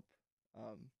 one jump.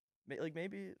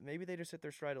 Maybe they just hit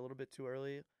their stride a little bit too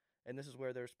early, and this is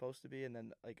where they're supposed to be. And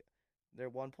then like they're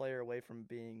one player away from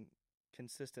being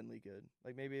consistently good.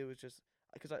 Like maybe it was just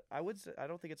because I would say I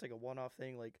don't think it's like a one-off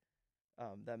thing like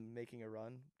them making a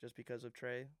run just because of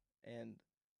Trey, and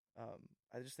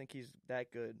I just think he's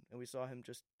that good, and we saw him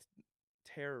just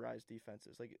terrorize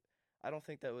defenses. Like I don't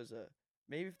think that was a.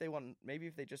 Maybe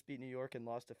if they just beat New York and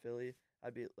lost to Philly,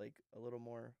 I'd be like a little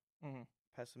more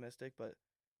pessimistic. But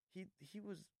he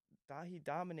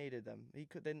dominated them. He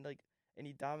could then and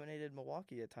he dominated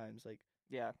Milwaukee at times. Like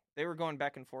yeah, they were going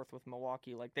back and forth with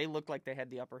Milwaukee. Like they looked like they had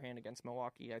the upper hand against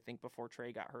Milwaukee. I think before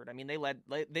Trey got hurt. I mean they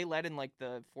led in like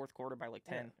the fourth quarter by like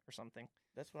 10 or something.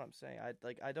 That's what I'm saying.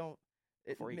 I don't.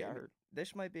 Before he got hurt.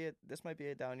 This might be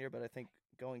a down year, but I think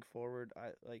going forward,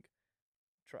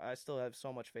 I still have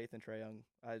so much faith in Trae Young.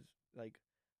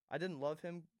 I didn't love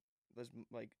him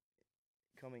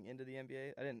coming into the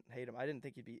NBA. I didn't hate him. I didn't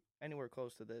think he'd be anywhere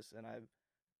close to this, and I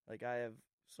have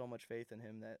so much faith in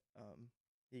him that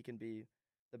he can be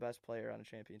the best player on a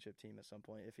championship team at some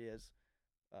point if he has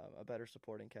a better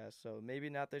supporting cast. So maybe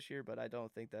not this year, but I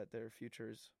don't think that their future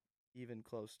is even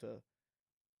close to.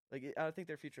 I think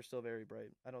their future is still very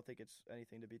bright. I don't think it's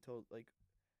anything to be told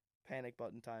panic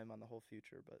button time on the whole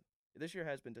future, but. This year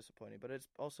has been disappointing, but it's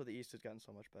also the East has gotten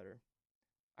so much better.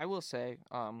 I will say,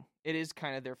 it is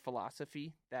kind of their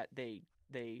philosophy that they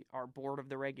are bored of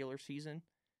the regular season,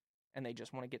 and they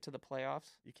just want to get to the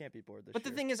playoffs. You can't be bored this year. But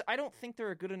the thing is, I don't think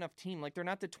they're a good enough team. Like they're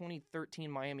not the 2013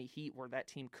 Miami Heat where that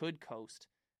team could coast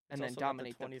and then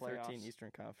dominate the 2013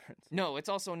 Eastern Conference. No, it's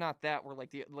also not that where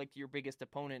like your biggest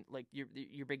opponent, like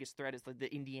your biggest threat is like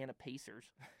the Indiana Pacers.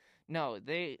 No,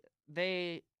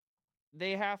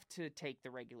 they have to take the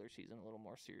regular season a little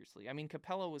more seriously. I mean,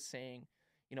 Capella was saying,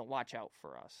 watch out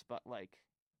for us, but like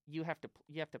you have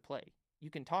to play. You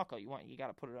can talk all you want, you got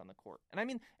to put it on the court. And I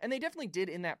mean, and they definitely did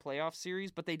in that playoff series,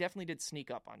 but they definitely did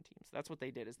sneak up on teams. That's what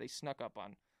they did is they snuck up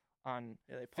on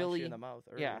they Philly you in the mouth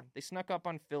early. Yeah, they snuck up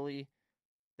on Philly.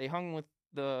 They hung with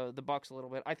the Bucks a little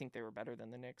bit. I think they were better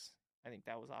than the Knicks. I think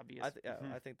that was obvious.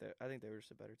 I think they were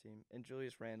just a better team. And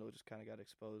Julius Randle just kind of got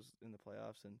exposed in the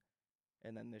playoffs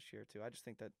and then this year too.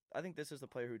 I think this is the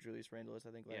player who Julius Randle is.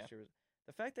 I think last year was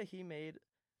the fact that he made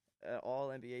an all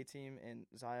NBA team and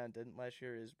Zion didn't last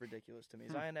year is ridiculous to me.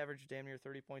 Zion averaged damn near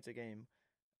 30 points a game,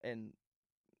 and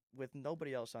with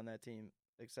nobody else on that team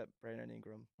except Brandon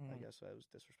Ingram. I guess I was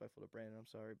disrespectful to Brandon. I'm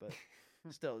sorry, but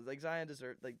still, Zion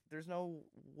deserved. There's no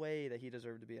way that he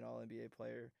deserved to be an all NBA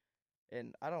player.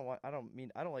 And I don't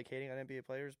like hating on NBA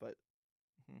players, but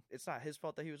it's not his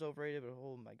fault that he was overrated. But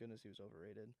oh my goodness, he was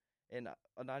overrated. And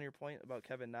on your point about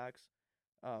Kevin Knox,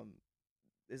 I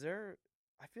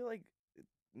feel like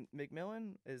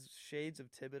McMillan is shades of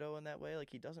Thibodeau in that way. Like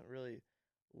he doesn't really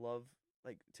love,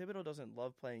 Thibodeau doesn't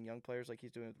love playing young players like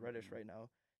he's doing with Reddish right now.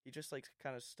 He just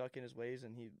kind of stuck in his ways,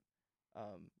 and he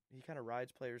kind of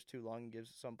rides players too long and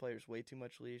gives some players way too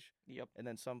much leash. Yep. And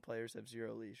then some players have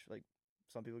zero leash. Like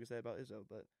some people can say about Izzo,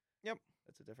 but yep,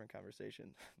 that's a different does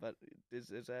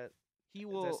that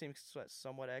does that seem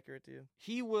somewhat accurate to you?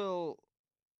 He will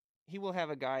have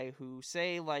a guy who,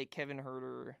 say, like Kevin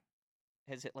Huerter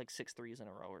has hit like 6 threes in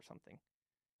a row or something.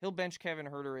 He'll bench Kevin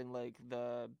Huerter in like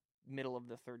the middle of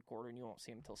the third quarter, and you won't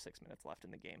see him until 6 minutes left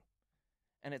in the game.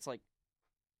 And it's like,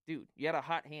 dude, you had a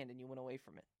hot hand and you went away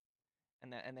from it,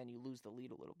 and then you lose the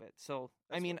lead a little bit. So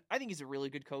I think he's a really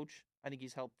good coach. I think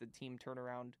he's helped the team turn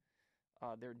around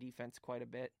their defense quite a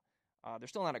bit. They're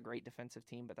still not a great defensive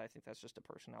team, but I think that's just a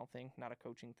personnel thing, not a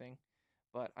coaching thing.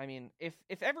 But, I mean,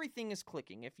 if everything is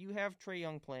clicking, if you have Trae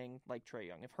Young playing like Trae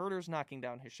Young, if Herter's knocking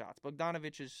down his shots,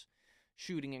 Bogdanovich is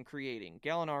shooting and creating,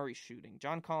 Gallinari's shooting,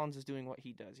 John Collins is doing what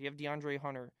he does, you have DeAndre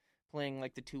Hunter playing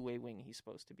like the two-way wing he's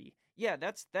supposed to be. Yeah,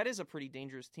 that is a pretty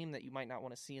dangerous team that you might not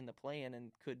want to see in the play-in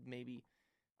and could maybe,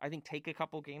 I think, take a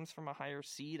couple games from a higher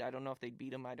seed. I don't know if they'd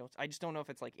beat them. I just don't know if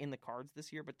it's like in the cards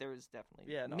this year, but there is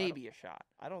definitely maybe a shot.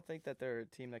 I don't think that they're a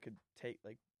team that could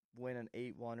win an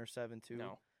 8-1 or 7-2.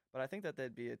 No. But I think that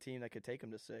they'd be a team that could take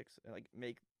them to 6 and like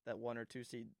make that 1 or 2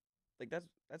 seed. Like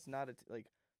that's not like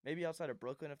maybe outside of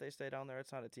Brooklyn if they stay down there,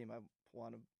 it's not a team I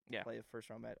want to play a first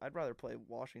round match. I'd rather play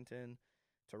Washington,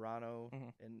 Toronto,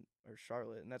 or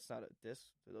Charlotte, and that's not a diss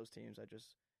to those teams.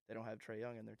 They don't have Trae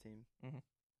Young in their team.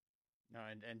 No,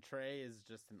 and Trae is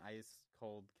just an ice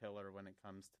cold killer when it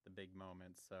comes to the big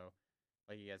moments. So,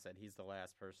 like you guys said, he's the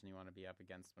last person you want to be up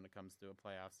against when it comes to a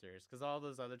playoff series. Because all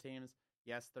those other teams,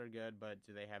 yes, they're good, but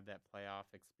do they have that playoff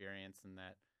experience and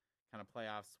that kind of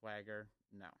playoff swagger?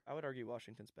 No. I would argue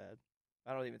Washington's bad.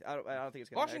 I don't think it's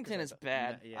gonna Washington is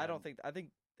bad. Yeah. I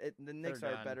think the Knicks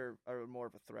are more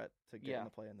of a threat to get in the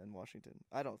play-in than Washington.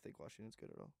 I don't think Washington's good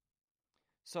at all.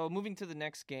 So moving to the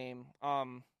next game,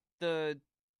 the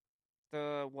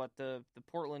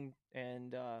Portland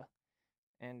and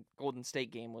Golden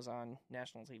State game was on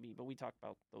national TV, but we talk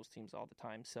about those teams all the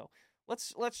time. So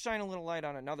let's shine a little light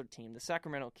on another team, the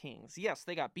Sacramento Kings. Yes,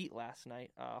 they got beat last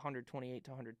night,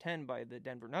 128-110 by the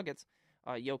Denver Nuggets.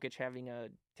 Jokic having a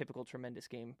typical tremendous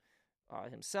game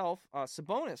himself.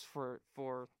 Sabonis for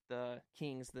the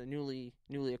Kings, the newly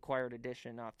acquired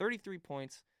addition, 33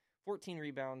 points, 14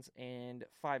 rebounds, and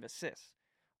 5 assists.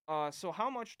 So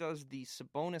how much does the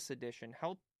Sabonis addition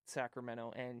help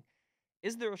Sacramento, and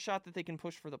is there a shot that they can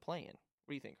push for the play-in? What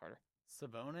do you think, Carter?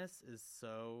 Sabonis is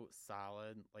so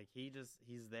solid. Like, he's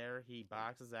there, he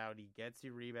boxes out, he gets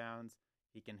you rebounds,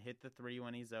 he can hit the three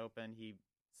when he's open, he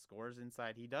scores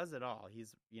inside, he does it all.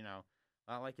 He's,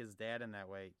 not like his dad in that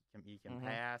way. He can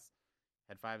pass,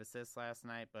 had 5 assists last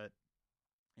night, but,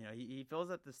 he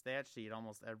fills up the stat sheet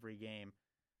almost every game.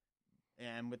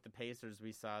 And with the Pacers,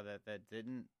 we saw that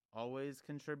didn't always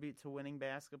contribute to winning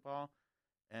basketball.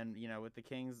 And, with the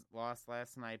Kings lost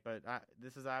last night, but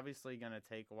this is obviously going to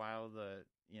take a while to,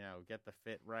 get the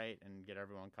fit right and get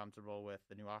everyone comfortable with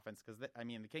the new offense. Because, the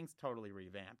Kings totally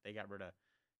revamped. They got rid of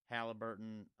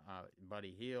Halliburton,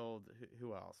 Buddy Hield.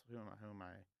 Who else? Who am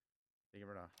I? They got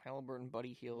rid of Halliburton,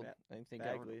 Buddy Hield. I think they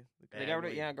Bagley.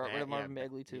 got rid of Marvin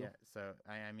Bagley, too. Yeah, so,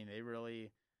 they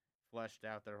really fleshed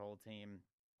out their whole team.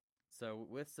 So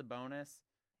with Sabonis,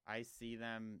 I see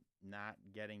them not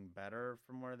getting better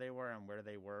from where they were, and where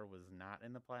they were was not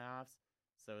in the playoffs.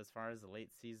 So as far as the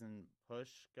late season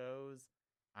push goes,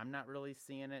 I'm not really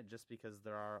seeing it just because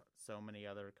there are so many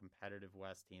other competitive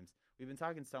West teams. We've been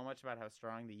talking so much about how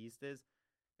strong the East is.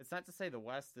 It's not to say the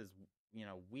West is,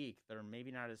 weak. They're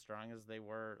maybe not as strong as they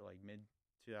were like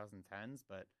mid-2010s,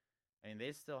 but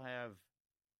they still have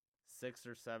 6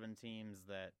 or 7 teams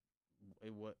that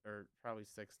or probably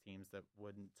 6 teams that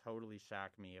wouldn't totally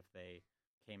shock me if they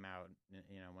came out,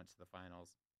 went to the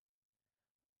finals.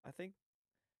 I think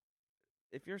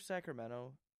if you're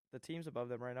Sacramento, the teams above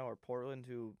them right now are Portland,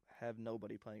 who have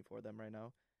nobody playing for them right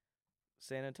now.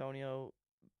 San Antonio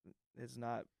is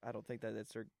not. I don't think that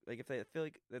it's their. Like, if they feel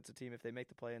like that's a team, if they make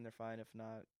the play-in, they're fine. If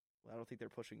not, I don't think they're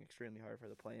pushing extremely hard for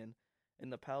the play-in.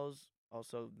 And the Pels,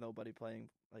 also nobody playing.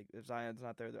 Like, if Zion's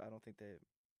not there, I don't think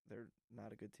they're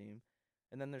not a good team.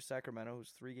 And then there's Sacramento,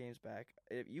 who's 3 games back.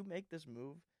 If you make this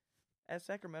move, as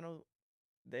Sacramento,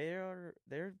 they're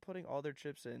putting all their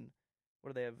chips in. What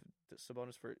do they have?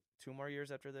 Sabonis for 2 more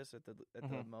years after this at the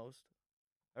most,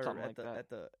 or something at like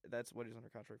that. That's what he's under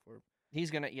contract for.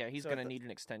 He's gonna need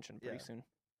an extension pretty soon.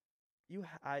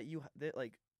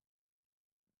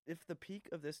 If the peak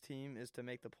of this team is to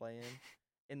make the play-in,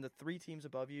 and the 3 teams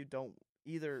above you don't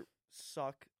either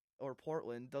suck or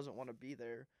Portland doesn't want to be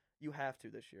there. You have to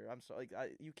this year. I'm sorry.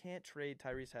 You can't trade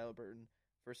Tyrese Halliburton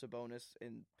for Sabonis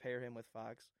and pair him with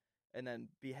Fox, and then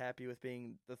be happy with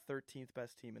being the 13th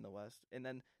best team in the West. And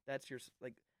then that's your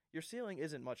ceiling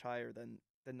isn't much higher than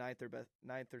the 9th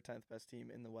or 10th best team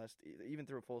in the West, even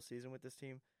through a full season with this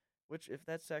team. Which, if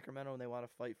that's Sacramento and they want to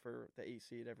fight for the 8th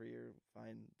seed every year,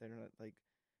 fine. They're not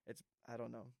it's. I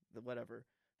don't know. Whatever.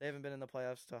 They haven't been in the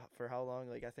playoffs for how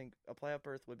long? I think a playoff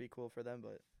berth would be cool for them,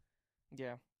 but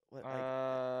yeah.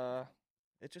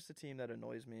 It's just a team that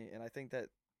annoys me, and I think that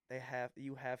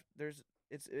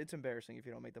it's embarrassing if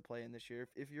you don't make the play-in this year.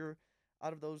 If you're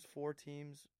out of those 4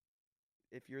 teams,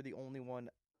 if you're the only one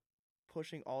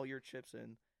pushing all your chips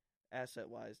in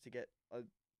asset-wise to get a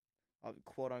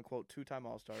quote-unquote 2-time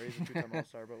All-Star, he's a 2-time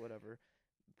All-Star, but whatever.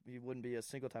 He wouldn't be a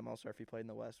single-time All-Star if he played in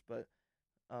the West, but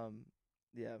I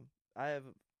have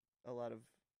a lot of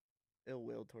ill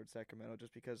will towards Sacramento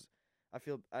just because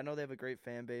I know they have a great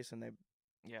fan base, and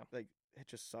it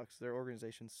just sucks. Their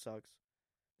organization sucks.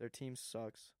 Their team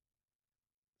sucks.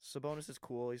 Sabonis is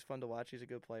cool. He's fun to watch. He's a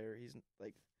good player. He's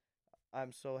like,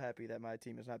 I'm so happy that my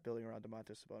team is not building around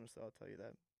Domantas Sabonis, though, I'll tell you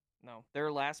that. No.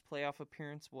 Their last playoff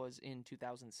appearance was in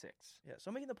 2006. Yeah,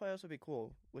 so making the playoffs would be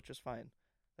cool, which is fine.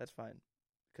 That's fine.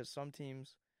 Because some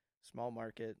teams, small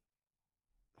market,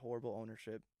 horrible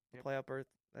ownership, Yep. playoff berth,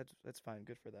 that's fine.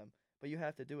 Good for them. But you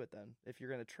have to do it then. If you're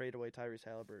going to trade away Tyrese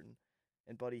Halliburton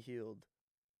and Buddy Hield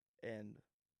and,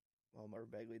 well, Marvin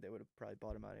Bagley, they would have probably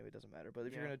bought him out anyway. It doesn't matter. But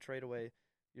if you're going to trade away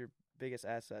your biggest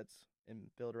assets and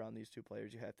build around these two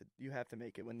players, you have to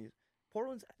make it. When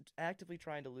Portland's actively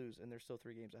trying to lose and they're still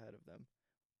 3 games ahead of them,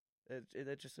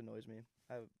 it just annoys me.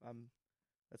 I'm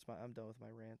done with my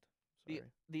rant. Sorry.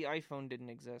 The iPhone didn't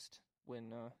exist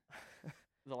when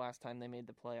the last time they made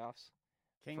the playoffs.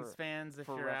 Kings fans, if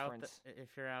you're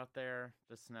out there,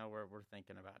 just know we're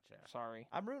thinking about you. Sorry,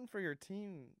 I'm rooting for your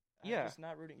team. Yeah, I'm just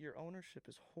not rooting. Your ownership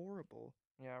is horrible.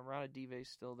 Yeah, Rana Dive's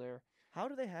still there. How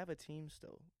do they have a team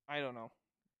still? I don't know.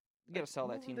 You got to sell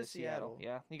that team to Seattle.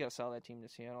 Yeah, you got to sell that team to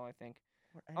Seattle, I think.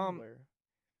 Or anywhere.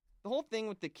 The whole thing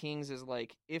with the Kings is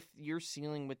like, if your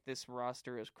ceiling with this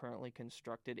roster as currently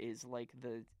constructed is like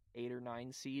the 8 or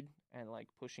 9 seed and like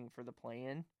pushing for the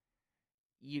play-in,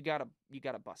 you gotta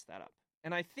bust that up.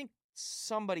 And I think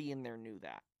somebody in there knew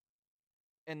that,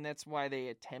 and that's why they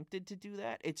attempted to do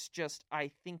that. It's just I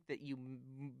think that you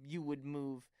would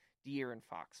move De'Aaron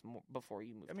Fox before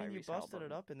you move. I mean, Tyrese you busted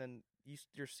Halliburton. it up, and then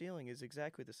your ceiling is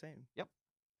exactly the same. Yep.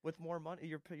 With more money,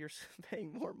 you're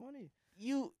paying more money.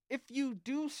 If you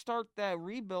do start that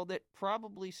rebuild, it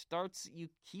probably starts. You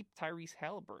keep Tyrese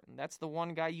Halliburton. That's the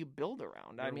one guy you build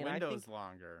around. Your I mean, window's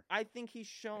longer. I think he's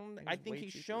shown. He's I think way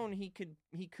he's cheaper. shown he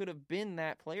could have been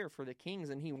that player for the Kings,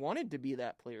 and he wanted to be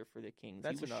that player for the Kings.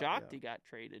 That's he was enough, shocked yeah. he got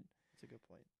traded. That's a good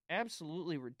point.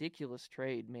 Absolutely ridiculous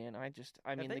trade, man. I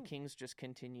mean, they- the Kings just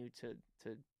continue to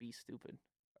be stupid.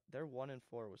 They're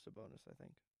 1-4 with Sabonis, I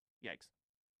think. Yikes.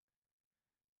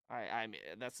 I mean,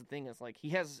 that's the thing. Is like he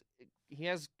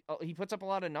puts up a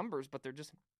lot of numbers, but they're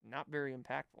just not very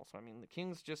impactful. So I mean, the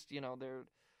Kings just they're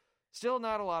still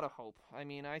not a lot of hope. I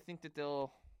mean, I think that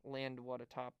they'll land a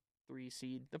top 3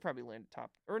 seed. They'll probably land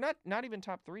not even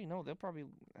top 3. No, they'll probably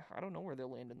I don't know where they'll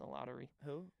land in the lottery.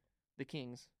 Who? The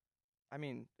Kings. I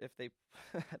mean, if they,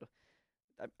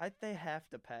 they have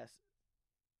to pass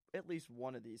at least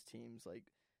one of these teams. Like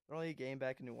they're only a game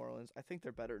back in New Orleans. I think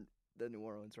they're better than New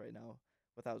Orleans right now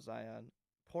without Zion.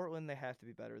 Portland, they have to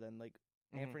be better than like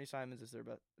Anthony Simons is their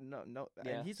best. No,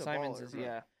 Yeah, and he's a Simons baller, is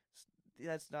but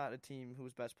that's not a team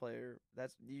whose best player.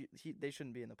 They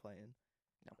shouldn't be in the play-in.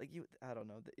 No. Like I don't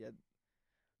know.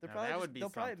 That would be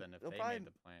something if they made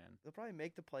the plan. They'll probably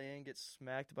make the play-in, get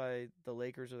smacked by the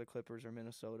Lakers or the Clippers or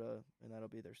Minnesota, and that'll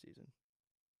be their season.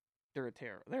 They're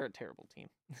a terrible team.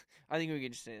 I think we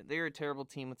could just say it. They're a terrible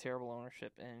team with terrible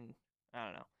ownership, and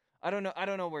I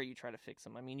don't know where you try to fix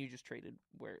them. I mean, you just traded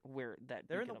where that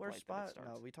They're in the beacon of worst light spot that it now.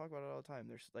 starts. We talk about it all the time.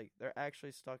 They're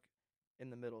actually stuck in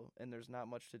the middle, and there's not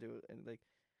much to do. And like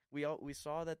we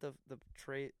saw that the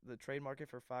trade market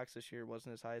for Fox this year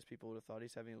wasn't as high as people would have thought.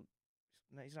 He's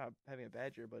not having a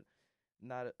bad year, but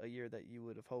not a year that you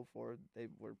would have hoped for. They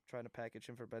were trying to package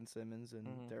him for Ben Simmons, and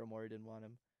Daryl Morey didn't want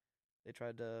him. They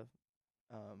tried to,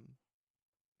 I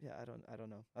don't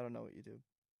know. I don't know what you do.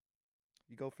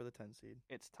 You go for the 10 seed.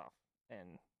 It's tough,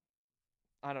 and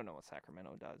I don't know what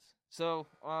Sacramento does. So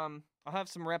I'll have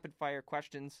some rapid fire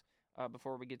questions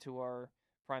before we get to our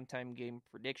primetime game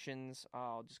predictions.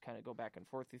 I'll just kind of go back and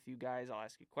forth with you guys. I'll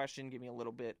ask you a question, give me a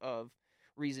little bit of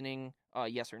reasoning,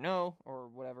 yes or no, or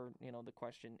whatever the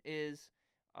question is,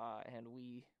 and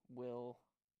we will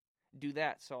do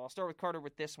that. So I'll start with Carter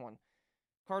with this one.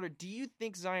 Carter, do you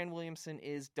think Zion Williamson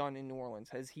is done in New Orleans?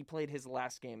 Has he played his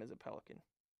last game as a Pelican?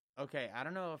 Okay, I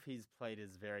don't know if he's played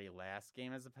his very last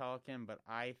game as a Pelican, but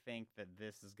I think that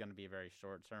this is going to be a very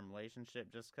short-term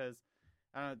relationship just because,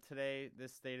 I don't know, today,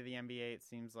 this state of the NBA, it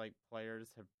seems like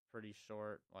players have pretty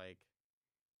short, like,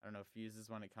 I don't know, fuses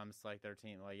when it comes to, like, their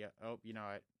team. Like,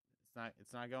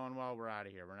 it's not going well, we're out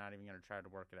of here. We're not even going to try to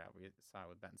work it out. We saw it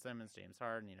with Ben Simmons, James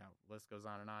Harden, list goes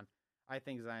on and on. I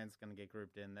think Zion's going to get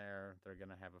grouped in there. They're going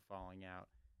to have a falling out,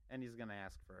 and he's going to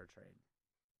ask for a trade.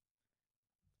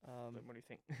 What do you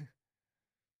think?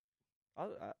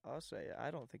 I'll say I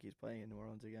don't think he's playing in New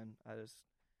Orleans again.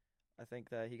 I think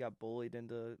that he got bullied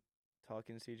into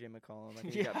talking to CJ McCollum. I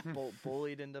think he got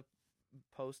bullied into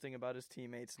posting about his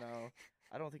teammates now.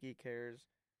 I don't think he cares.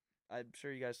 I'm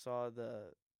sure you guys saw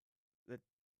the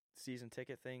season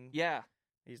ticket thing. Yeah.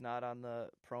 He's not on the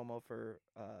promo for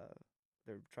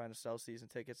they're trying to sell season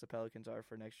tickets. The Pelicans are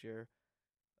for next year.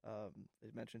 They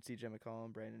mentioned CJ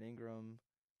McCollum, Brandon Ingram,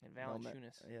 And No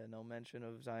Valanciunas. no mention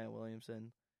of Zion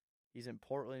Williamson. He's in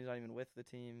Portland. He's not even with the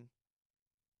team.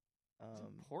 He's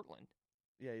in Portland.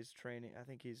 Yeah, he's training. I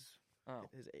think his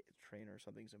trainer or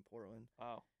something's in Portland.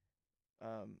 Oh.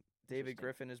 David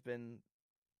Griffin has been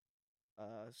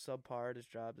subpar at his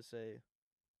job, to say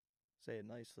it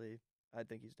nicely. I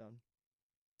think he's done.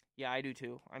 Yeah, I do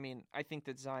too. I mean, I think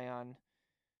that Zion.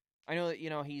 I know that he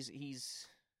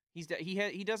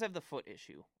does have the foot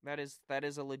issue. That is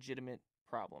a legitimate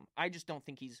problem. I just don't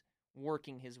think he's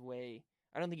working his way.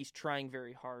 I don't think he's trying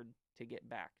very hard to get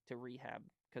back to rehab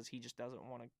because he just doesn't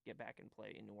want to get back and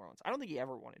play in New Orleans. I don't think he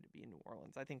ever wanted to be in New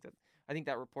Orleans. I think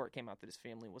that report came out that his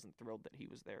family wasn't thrilled that he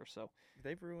was there. So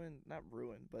they've not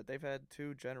ruined, but they've had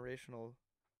 2 generational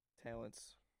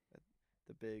talents at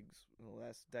the bigs in the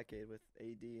last decade with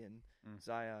AD and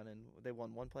Zion, and they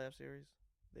won 1 playoff series.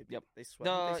 They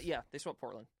swept. They swept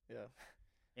Portland. Yeah,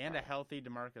 and a healthy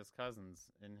DeMarcus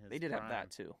Cousins in his. They did prime. have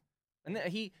that too, and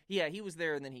then he was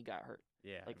there, and then he got hurt.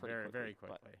 Yeah, like very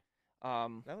quickly.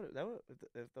 That would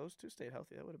if those 2 stayed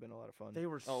healthy, that would have been a lot of fun. They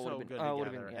were so good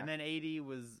together, and then AD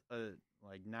was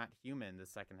not human the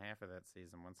second half of that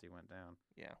season once he went down.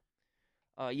 Yeah.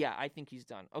 I think he's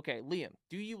done. Okay, Liam,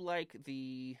 do you like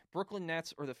the Brooklyn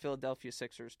Nets or the Philadelphia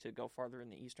Sixers to go farther in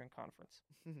the Eastern Conference?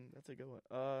 That's a good one.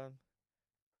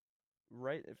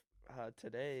 Right. If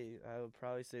today, I would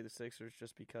probably say the Sixers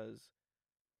just because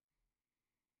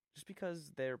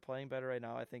they're playing better right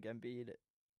now. I think Embiid.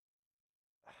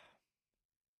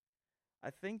 I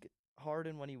think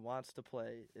Harden, when he wants to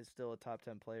play, is still a top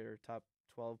 10 player, top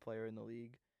 12 player in the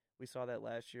league. We saw that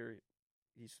last year.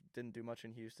 He didn't do much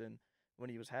in Houston. When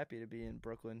he was happy to be in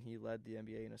Brooklyn, he led the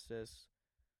NBA in assists,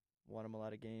 won him a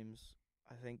lot of games.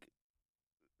 I think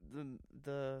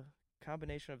the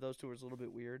combination of those 2 was a little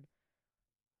bit weird,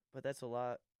 but that's a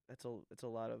lot. It's a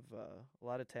lot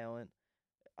of talent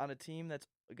on a team that's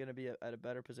going to be at a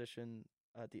better position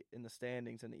in the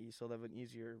standings in the East, so they'll have an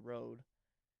easier road.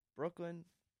 Brooklyn,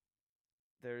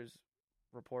 there's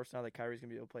reports now that Kyrie's going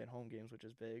to be able to play in home games, which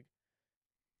is big.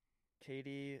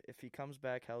 KD, if he comes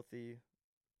back healthy,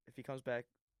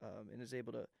 and is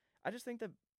able to... I just think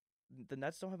that the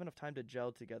Nets don't have enough time to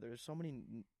gel together. There's so many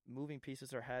moving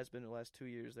pieces there has been in the last 2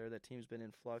 years there. That team's been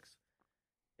in flux.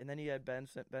 And then you add Ben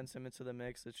Simmons to the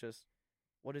mix. It's just,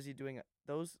 what is he doing?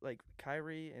 Those, like,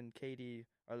 Kyrie and KD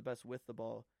are the best with the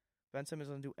ball. Ben Simmons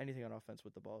doesn't do anything on offense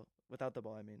without the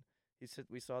ball, I mean.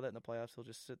 We saw that in the playoffs. He'll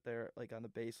just sit there like on the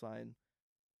baseline,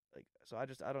 like. So I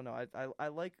don't know. I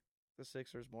like the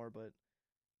Sixers more, but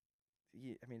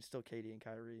still KD and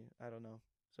Kyrie. I don't know.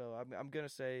 So I'm gonna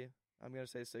say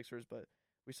Sixers, but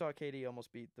we saw KD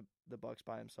almost beat the Bucks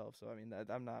by himself. So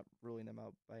I'm not ruling them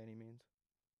out by any means.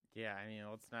 Yeah,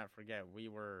 let's not forget we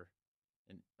were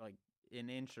an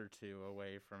inch or 2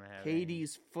 away from having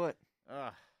KD's foot.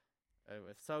 It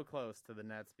was so close to the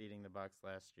Nets beating the Bucks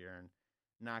last year and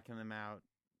knocking them out.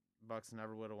 Bucks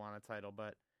never would have won a title,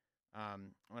 but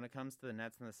when it comes to the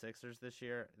Nets and the Sixers this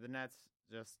year, the Nets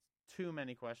just too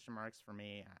many question marks for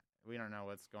me. We don't know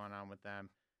what's going on with them.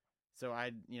 So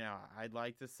I'd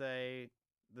like to say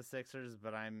the Sixers,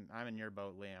 but I'm in your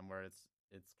boat, Liam, where it's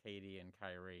KD and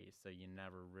Kyrie, so you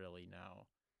never really know.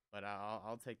 But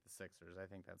I'll take the Sixers. I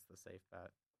think that's the safe bet.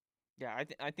 Yeah,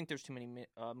 I think there's too many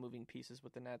moving pieces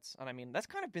with the Nets, and that's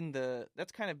kind of been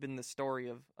the story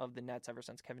of the Nets ever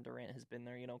since Kevin Durant has been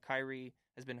there. Kyrie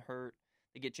has been hurt.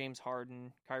 They get James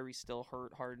Harden. Kyrie's still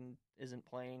hurt. Harden isn't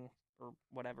playing or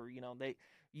whatever.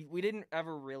 We didn't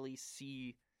ever really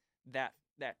see that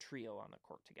trio on the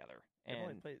court together.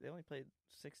 And they only played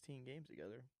 16 games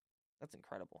together. That's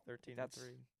incredible. 13-3.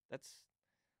 That's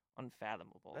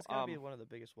unfathomable. That's gotta be one of the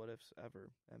biggest what ifs ever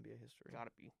in NBA history.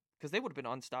 Gotta be. Because they would have been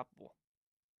unstoppable.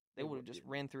 They would have just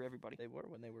ran through everybody. They were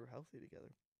when they were healthy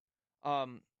together.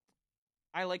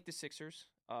 I like the Sixers.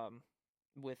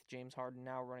 With James Harden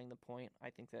now running the point, I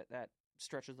think that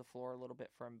stretches the floor a little bit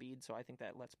for Embiid. So I think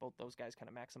that lets both those guys kind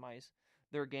of maximize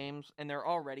their games, and they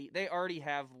already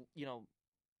have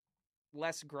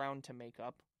less ground to make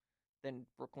up than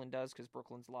Brooklyn does, because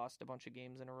Brooklyn's lost a bunch of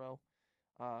games in a row.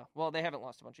 Well, they haven't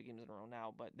lost a bunch of games in a row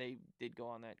now, but they did go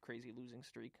on that crazy losing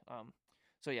streak.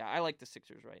 So yeah, I like the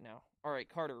Sixers right now. All right,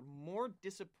 Carter, more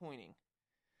disappointing,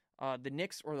 the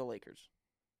Knicks or the Lakers?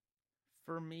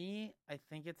 For me, I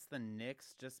think it's the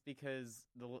Knicks, just because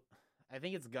I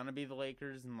think it's gonna be the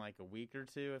Lakers in like a week or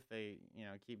two if they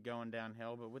keep going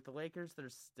downhill. But with the Lakers,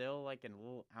 there's still like a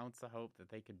little ounce of hope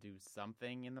that they could do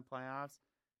something in the playoffs.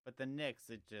 But the Knicks,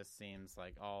 it just seems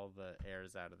like all the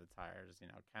air's out of the tires.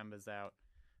 Kemba's out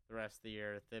the rest of the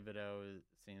year. Thibodeau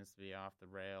seems to be off the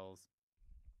rails.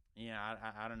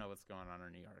 I don't know what's going on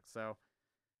in New York. So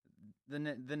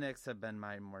the Knicks have been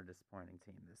my more disappointing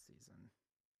team this season.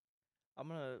 I'm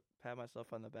gonna pat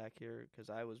myself on the back here because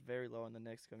I was very low on the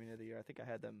Knicks coming into the year. I think I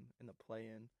had them in the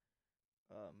play-in.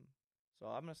 So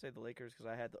I'm gonna say the Lakers because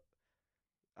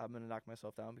I'm gonna knock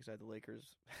myself down because I had the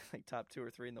Lakers like top 2 or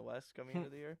 3 in the West coming into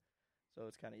the year. So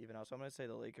it's kind of even out. So I'm gonna say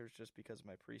the Lakers just because of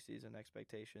my preseason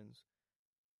expectations.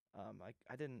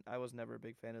 I was never a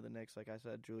big fan of the Knicks. Like I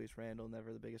said, Julius Randle,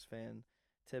 never the biggest fan.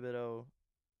 Thibodeau,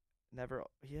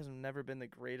 he has never been the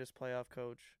greatest playoff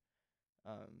coach.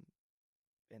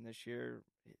 And this year,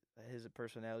 his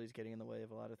personality is getting in the way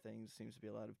of a lot of things. Seems to be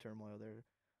a lot of turmoil there.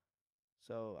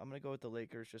 So I'm going to go with the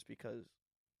Lakers just because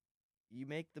you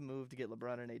make the move to get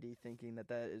LeBron and AD thinking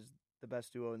that is the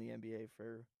best duo in the NBA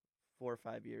for 4 or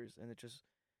 5 years. And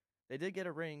they did get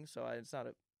a ring, so it's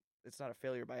not a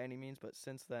failure by any means. But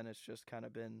since then, it's just kind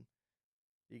of been,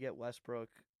 you get Westbrook,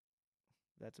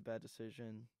 that's a bad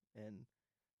decision. And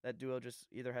that duo just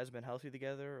either hasn't been healthy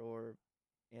together or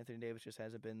Anthony Davis just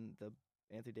hasn't been the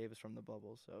Anthony Davis from the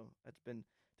bubble. So that's been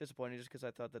disappointing just because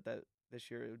I thought that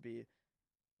this year it would be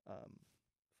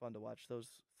fun to watch those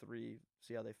 3,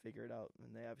 see how they figure it out.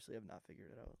 And they obviously have not figured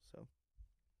it out. So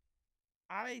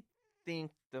I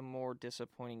think the more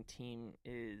disappointing team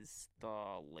is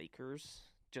the Lakers,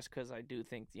 just because I do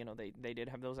think they did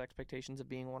have those expectations of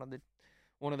being one of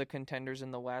the contenders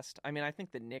in the West. I mean, I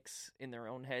think the Knicks in their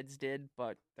own heads did,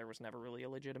 but there was never really a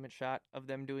legitimate shot of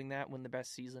them doing that when the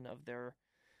best season of their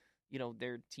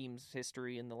team's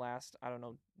history in the last,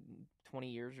 20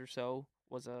 years or so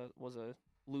was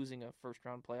losing a first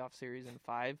round playoff series in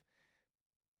 5.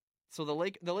 So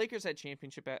the Lakers had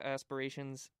championship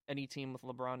aspirations. Any team with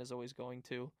LeBron is always going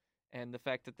to. And the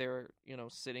fact that they're,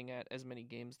 sitting at as many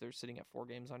games, they're sitting at 4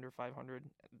 games under 500,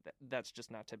 that's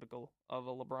just not typical of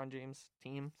a LeBron James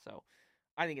team. So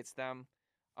I think it's them.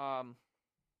 Did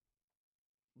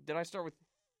I start with,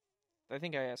 I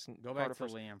think I asked Go Carter back to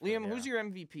first. Liam. Liam, who's your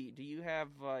MVP? Do you have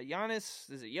Giannis?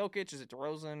 Is it Jokic? Is it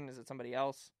DeRozan? Is it somebody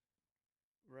else?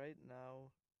 right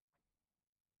now,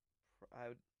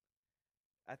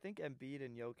 I think Embiid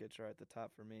and Jokic are at the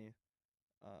top for me.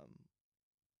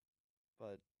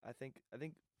 But I think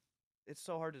it's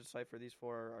so hard to decipher. These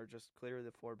 4 are just clearly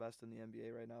the 4 best in the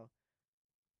NBA right now.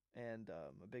 And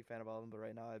I'm a big fan of all of them, but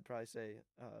right now I'd probably say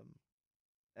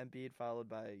Embiid followed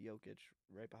by Jokic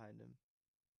right behind him.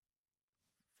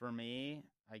 For me,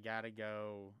 I gotta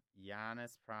go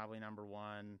Giannis, probably number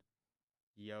 1,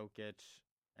 Jokic,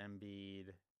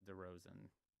 Embiid, DeRozan.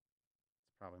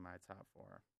 It's probably my top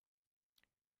 4.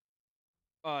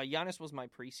 Giannis was my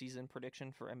preseason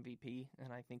prediction for MVP,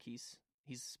 and I think he's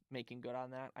making good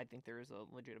on that. I think there is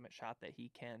a legitimate shot that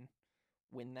he can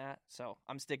win that. So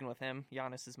I'm sticking with him.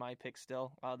 Giannis is my pick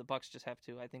still. The Bucks just have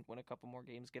to, I think, win a couple more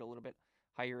games, get a little bit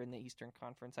higher in the Eastern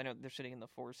Conference. I know they're sitting in the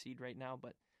 4 seed right now,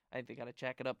 but I think they got to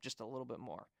jack it up just a little bit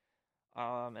more.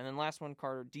 And then last one,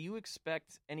 Carter, do you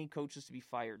expect any coaches to be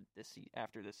fired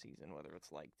after this season, whether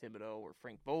it's like Thibodeau or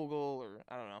Frank Vogel or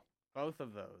I don't know? Both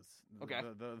of those. Okay.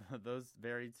 Those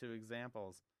very 2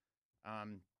 examples.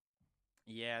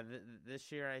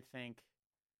 This year I think,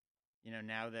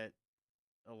 now that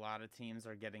a lot of teams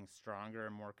are getting stronger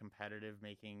and more competitive,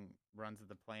 making runs at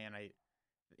the play-in,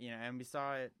 and we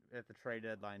saw it at the trade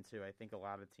deadline too. I think a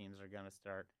lot of teams are going to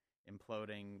start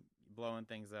imploding, blowing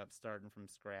things up, starting from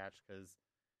scratch because,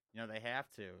 they have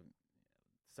to.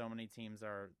 So many teams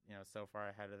are, so far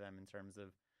ahead of them in terms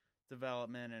of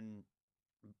development and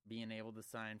being able to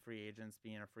sign free agents,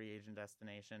 being a free agent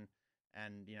destination,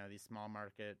 and, these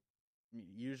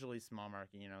usually small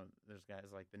market, there's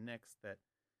guys like the Knicks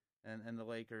and the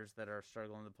Lakers that are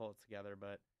struggling to pull it together.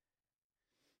 But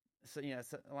so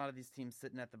a lot of these teams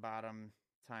sitting at the bottom,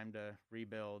 time to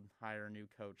rebuild, hire a new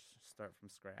coach, start from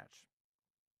scratch.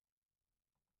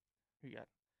 Who you got?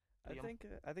 I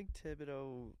think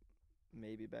Thibodeau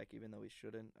may be back, even though he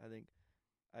shouldn't.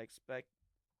 I expect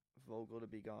Vogel to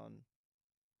be gone,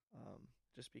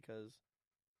 just because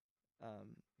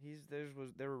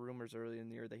there were rumors early in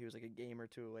the year that he was like a game or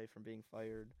 2 away from being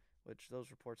fired, which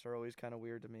those reports are always kind of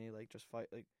weird to me. Like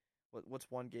what's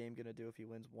one game gonna do if he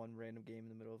wins one random game in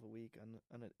the middle of a week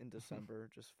in December?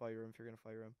 Just fire him if you're gonna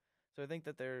fire him. So I think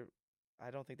that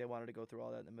I don't think they wanted to go through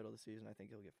all that in the middle of the season. I think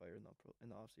he'll get fired in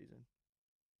the off season.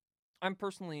 I'm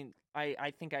personally,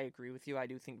 I think I agree with you. I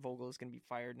do think Vogel is going to be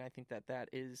fired, and I think that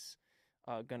is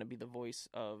going to be the voice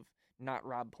of not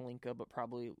Rob Pelinka, but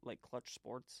probably like Clutch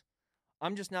Sports.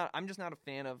 I'm just not a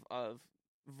fan of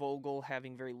Vogel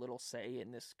having very little say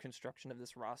in this construction of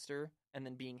this roster, and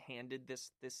then being handed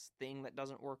this thing that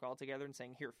doesn't work altogether and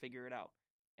saying, "Here, figure it out."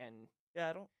 And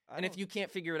yeah, if you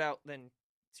can't figure it out, then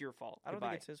it's your fault. I don't Goodbye.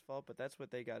 think it's his fault, but that's what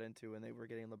they got into when they were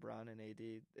getting LeBron and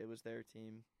AD. It was their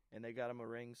team, and they got him a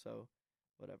ring, so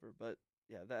whatever. But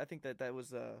yeah, I think that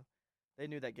was they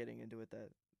knew that getting into it. That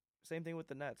same thing with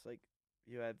the Nets. Like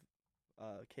you had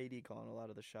KD calling a lot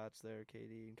of the shots there,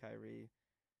 KD and Kyrie.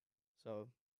 So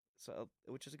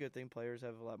which is a good thing. Players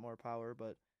have a lot more power,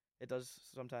 but it does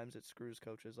sometimes it screws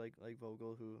coaches like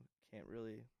Vogel who can't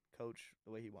really coach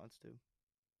the way he wants to.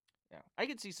 Yeah, I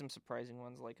could see some surprising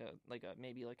ones like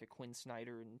maybe like a Quinn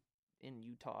Snyder in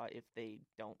Utah if they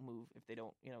don't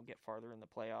get farther in the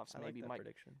playoffs. I like that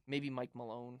prediction. Maybe Mike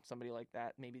Malone, somebody like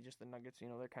that. Maybe just the Nuggets.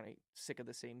 They're kind of sick of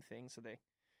the same thing, so they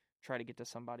try to get to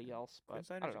somebody else. But Quinn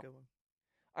Snyder's I don't know. a good one.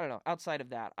 I don't know. Outside of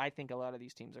that, I think a lot of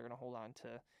these teams are going to hold on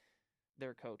to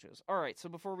their coaches. All right, so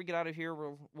before we get out of here,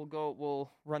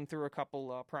 we'll run through a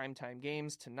couple primetime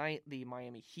games tonight. The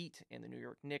Miami Heat and the New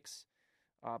York Knicks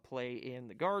play in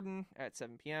the Garden at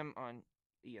 7 p.m. on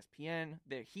ESPN.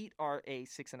 The Heat are a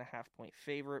 6.5-point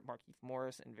favorite. Markieff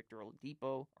Morris and Victor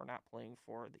Oladipo are not playing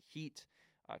for the Heat.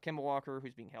 Kemba Walker,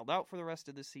 who's being held out for the rest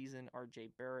of the season, R.J.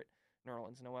 Barrett,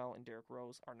 Nerlens Noel, and Derrick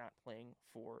Rose are not playing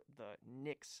for the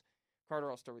Knicks. Carter,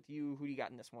 I'll start with you. Who do you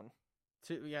got in this one?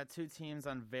 Two teams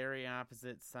on very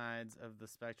opposite sides of the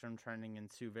spectrum, trending in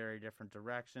two very different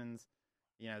directions.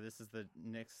 This is the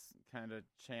Knicks' kind of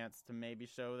chance to maybe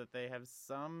show that they have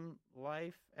some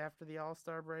life after the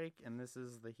All-Star break, and this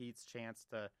is the Heat's chance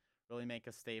to really make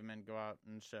a statement, go out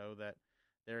and show that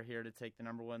they're here to take the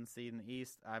number one seed in the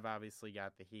East. I've obviously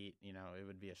got the Heat. It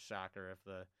would be a shocker if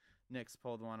the Knicks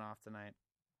pulled one off tonight.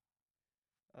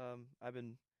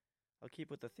 I'll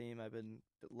keep with the theme. I've been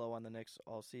low on the Knicks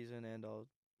all season and all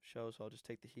show, so I'll just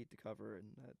take the Heat to cover, and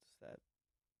that's that.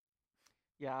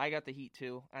 Yeah, I got the Heat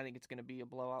too. I think it's going to be a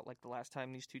blowout like the last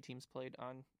time these two teams played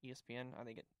on ESPN. I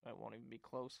think it won't even be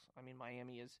close. I mean,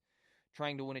 Miami is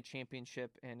trying to win a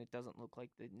championship, and it doesn't look like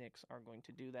the Knicks are going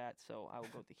to do that. So I will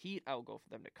go with the Heat. I will go for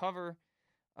them to cover.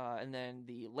 And then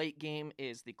the late game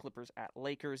is the Clippers at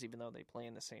Lakers. Even though they play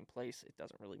in the same place, it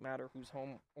doesn't really matter who's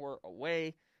home or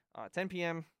away. 10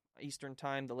 p.m. Eastern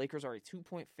Time. The Lakers are a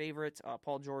 2-point favorite.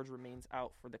 Paul George remains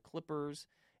out for the Clippers.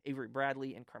 Avery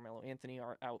Bradley and Carmelo Anthony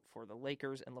are out for the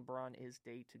Lakers, and LeBron is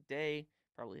day-to-day.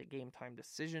 Probably a game-time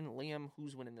decision. Liam,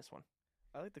 who's winning this one?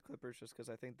 I like the Clippers just because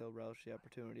I think they'll relish the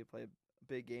opportunity to play a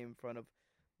big game in front of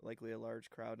likely a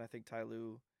large crowd. And I think Ty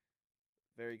Lue,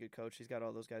 very good coach. He's got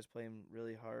all those guys playing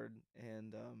really hard.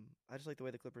 And I just like the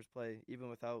way the Clippers play. Even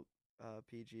without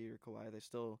PG or Kawhi, they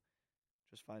still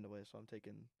just find a way. So I'm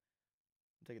taking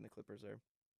the Clippers there.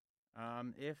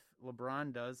 If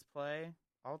LeBron does play,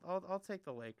 I'll take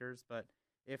the Lakers, but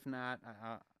if not,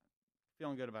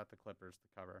 feeling good about the Clippers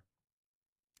to cover.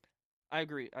 I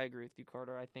agree with you,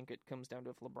 Carter. I think it comes down to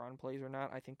if LeBron plays or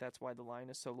not. I think that's why the line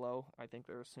is so low. I think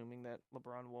they're assuming that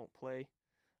LeBron won't play,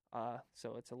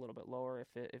 so it's a little bit lower.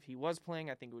 If he was playing,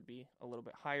 I think it would be a little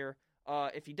bit higher.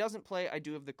 If he doesn't play, I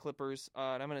do have the Clippers,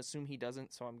 and I'm going to assume he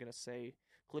doesn't, so I'm going to say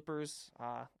Clippers.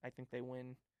 I think they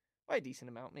win by a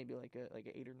decent amount, maybe like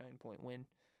an 8 or 9 point win,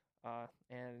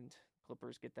 and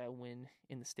Clippers get that win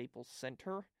in the Staples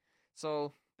Center.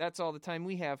 So that's all the time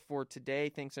we have for today.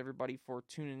 Thanks everybody for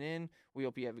tuning in. We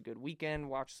hope you have a good weekend.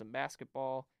 Watch some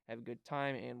basketball. Have a good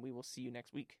time, and we will see you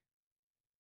next week.